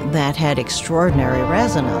something that had extraordinary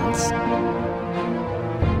resonance.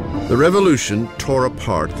 The revolution tore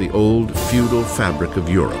apart the old feudal fabric of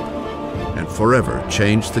Europe and forever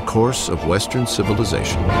changed the course of Western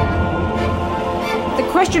civilization. The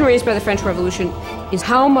question raised by the French Revolution is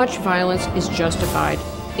how much violence is justified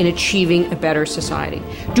in achieving a better society.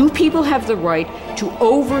 Do people have the right to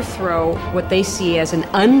overthrow what they see as an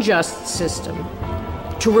unjust system,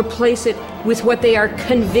 to replace it with what they are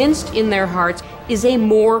convinced in their hearts is a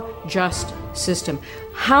more just system?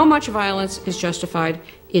 How much violence is justified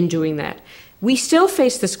in doing that? We still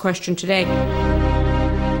face this question today.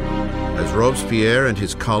 As Robespierre and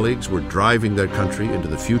his colleagues were driving their country into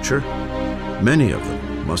the future, many of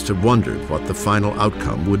them must have wondered what the final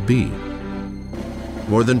outcome would be.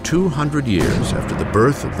 More than 200 years after the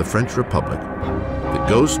birth of the French Republic, the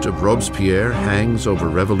ghost of Robespierre hangs over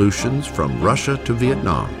revolutions from Russia to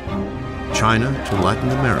Vietnam, China to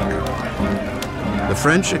Latin America. The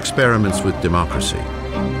French experiments with democracy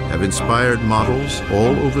have inspired models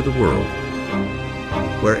all over the world.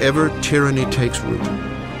 Wherever tyranny takes root,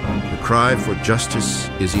 the cry for justice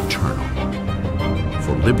is eternal.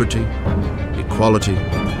 liberty, equality,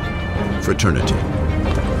 fraternity,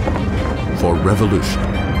 for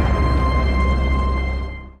revolution.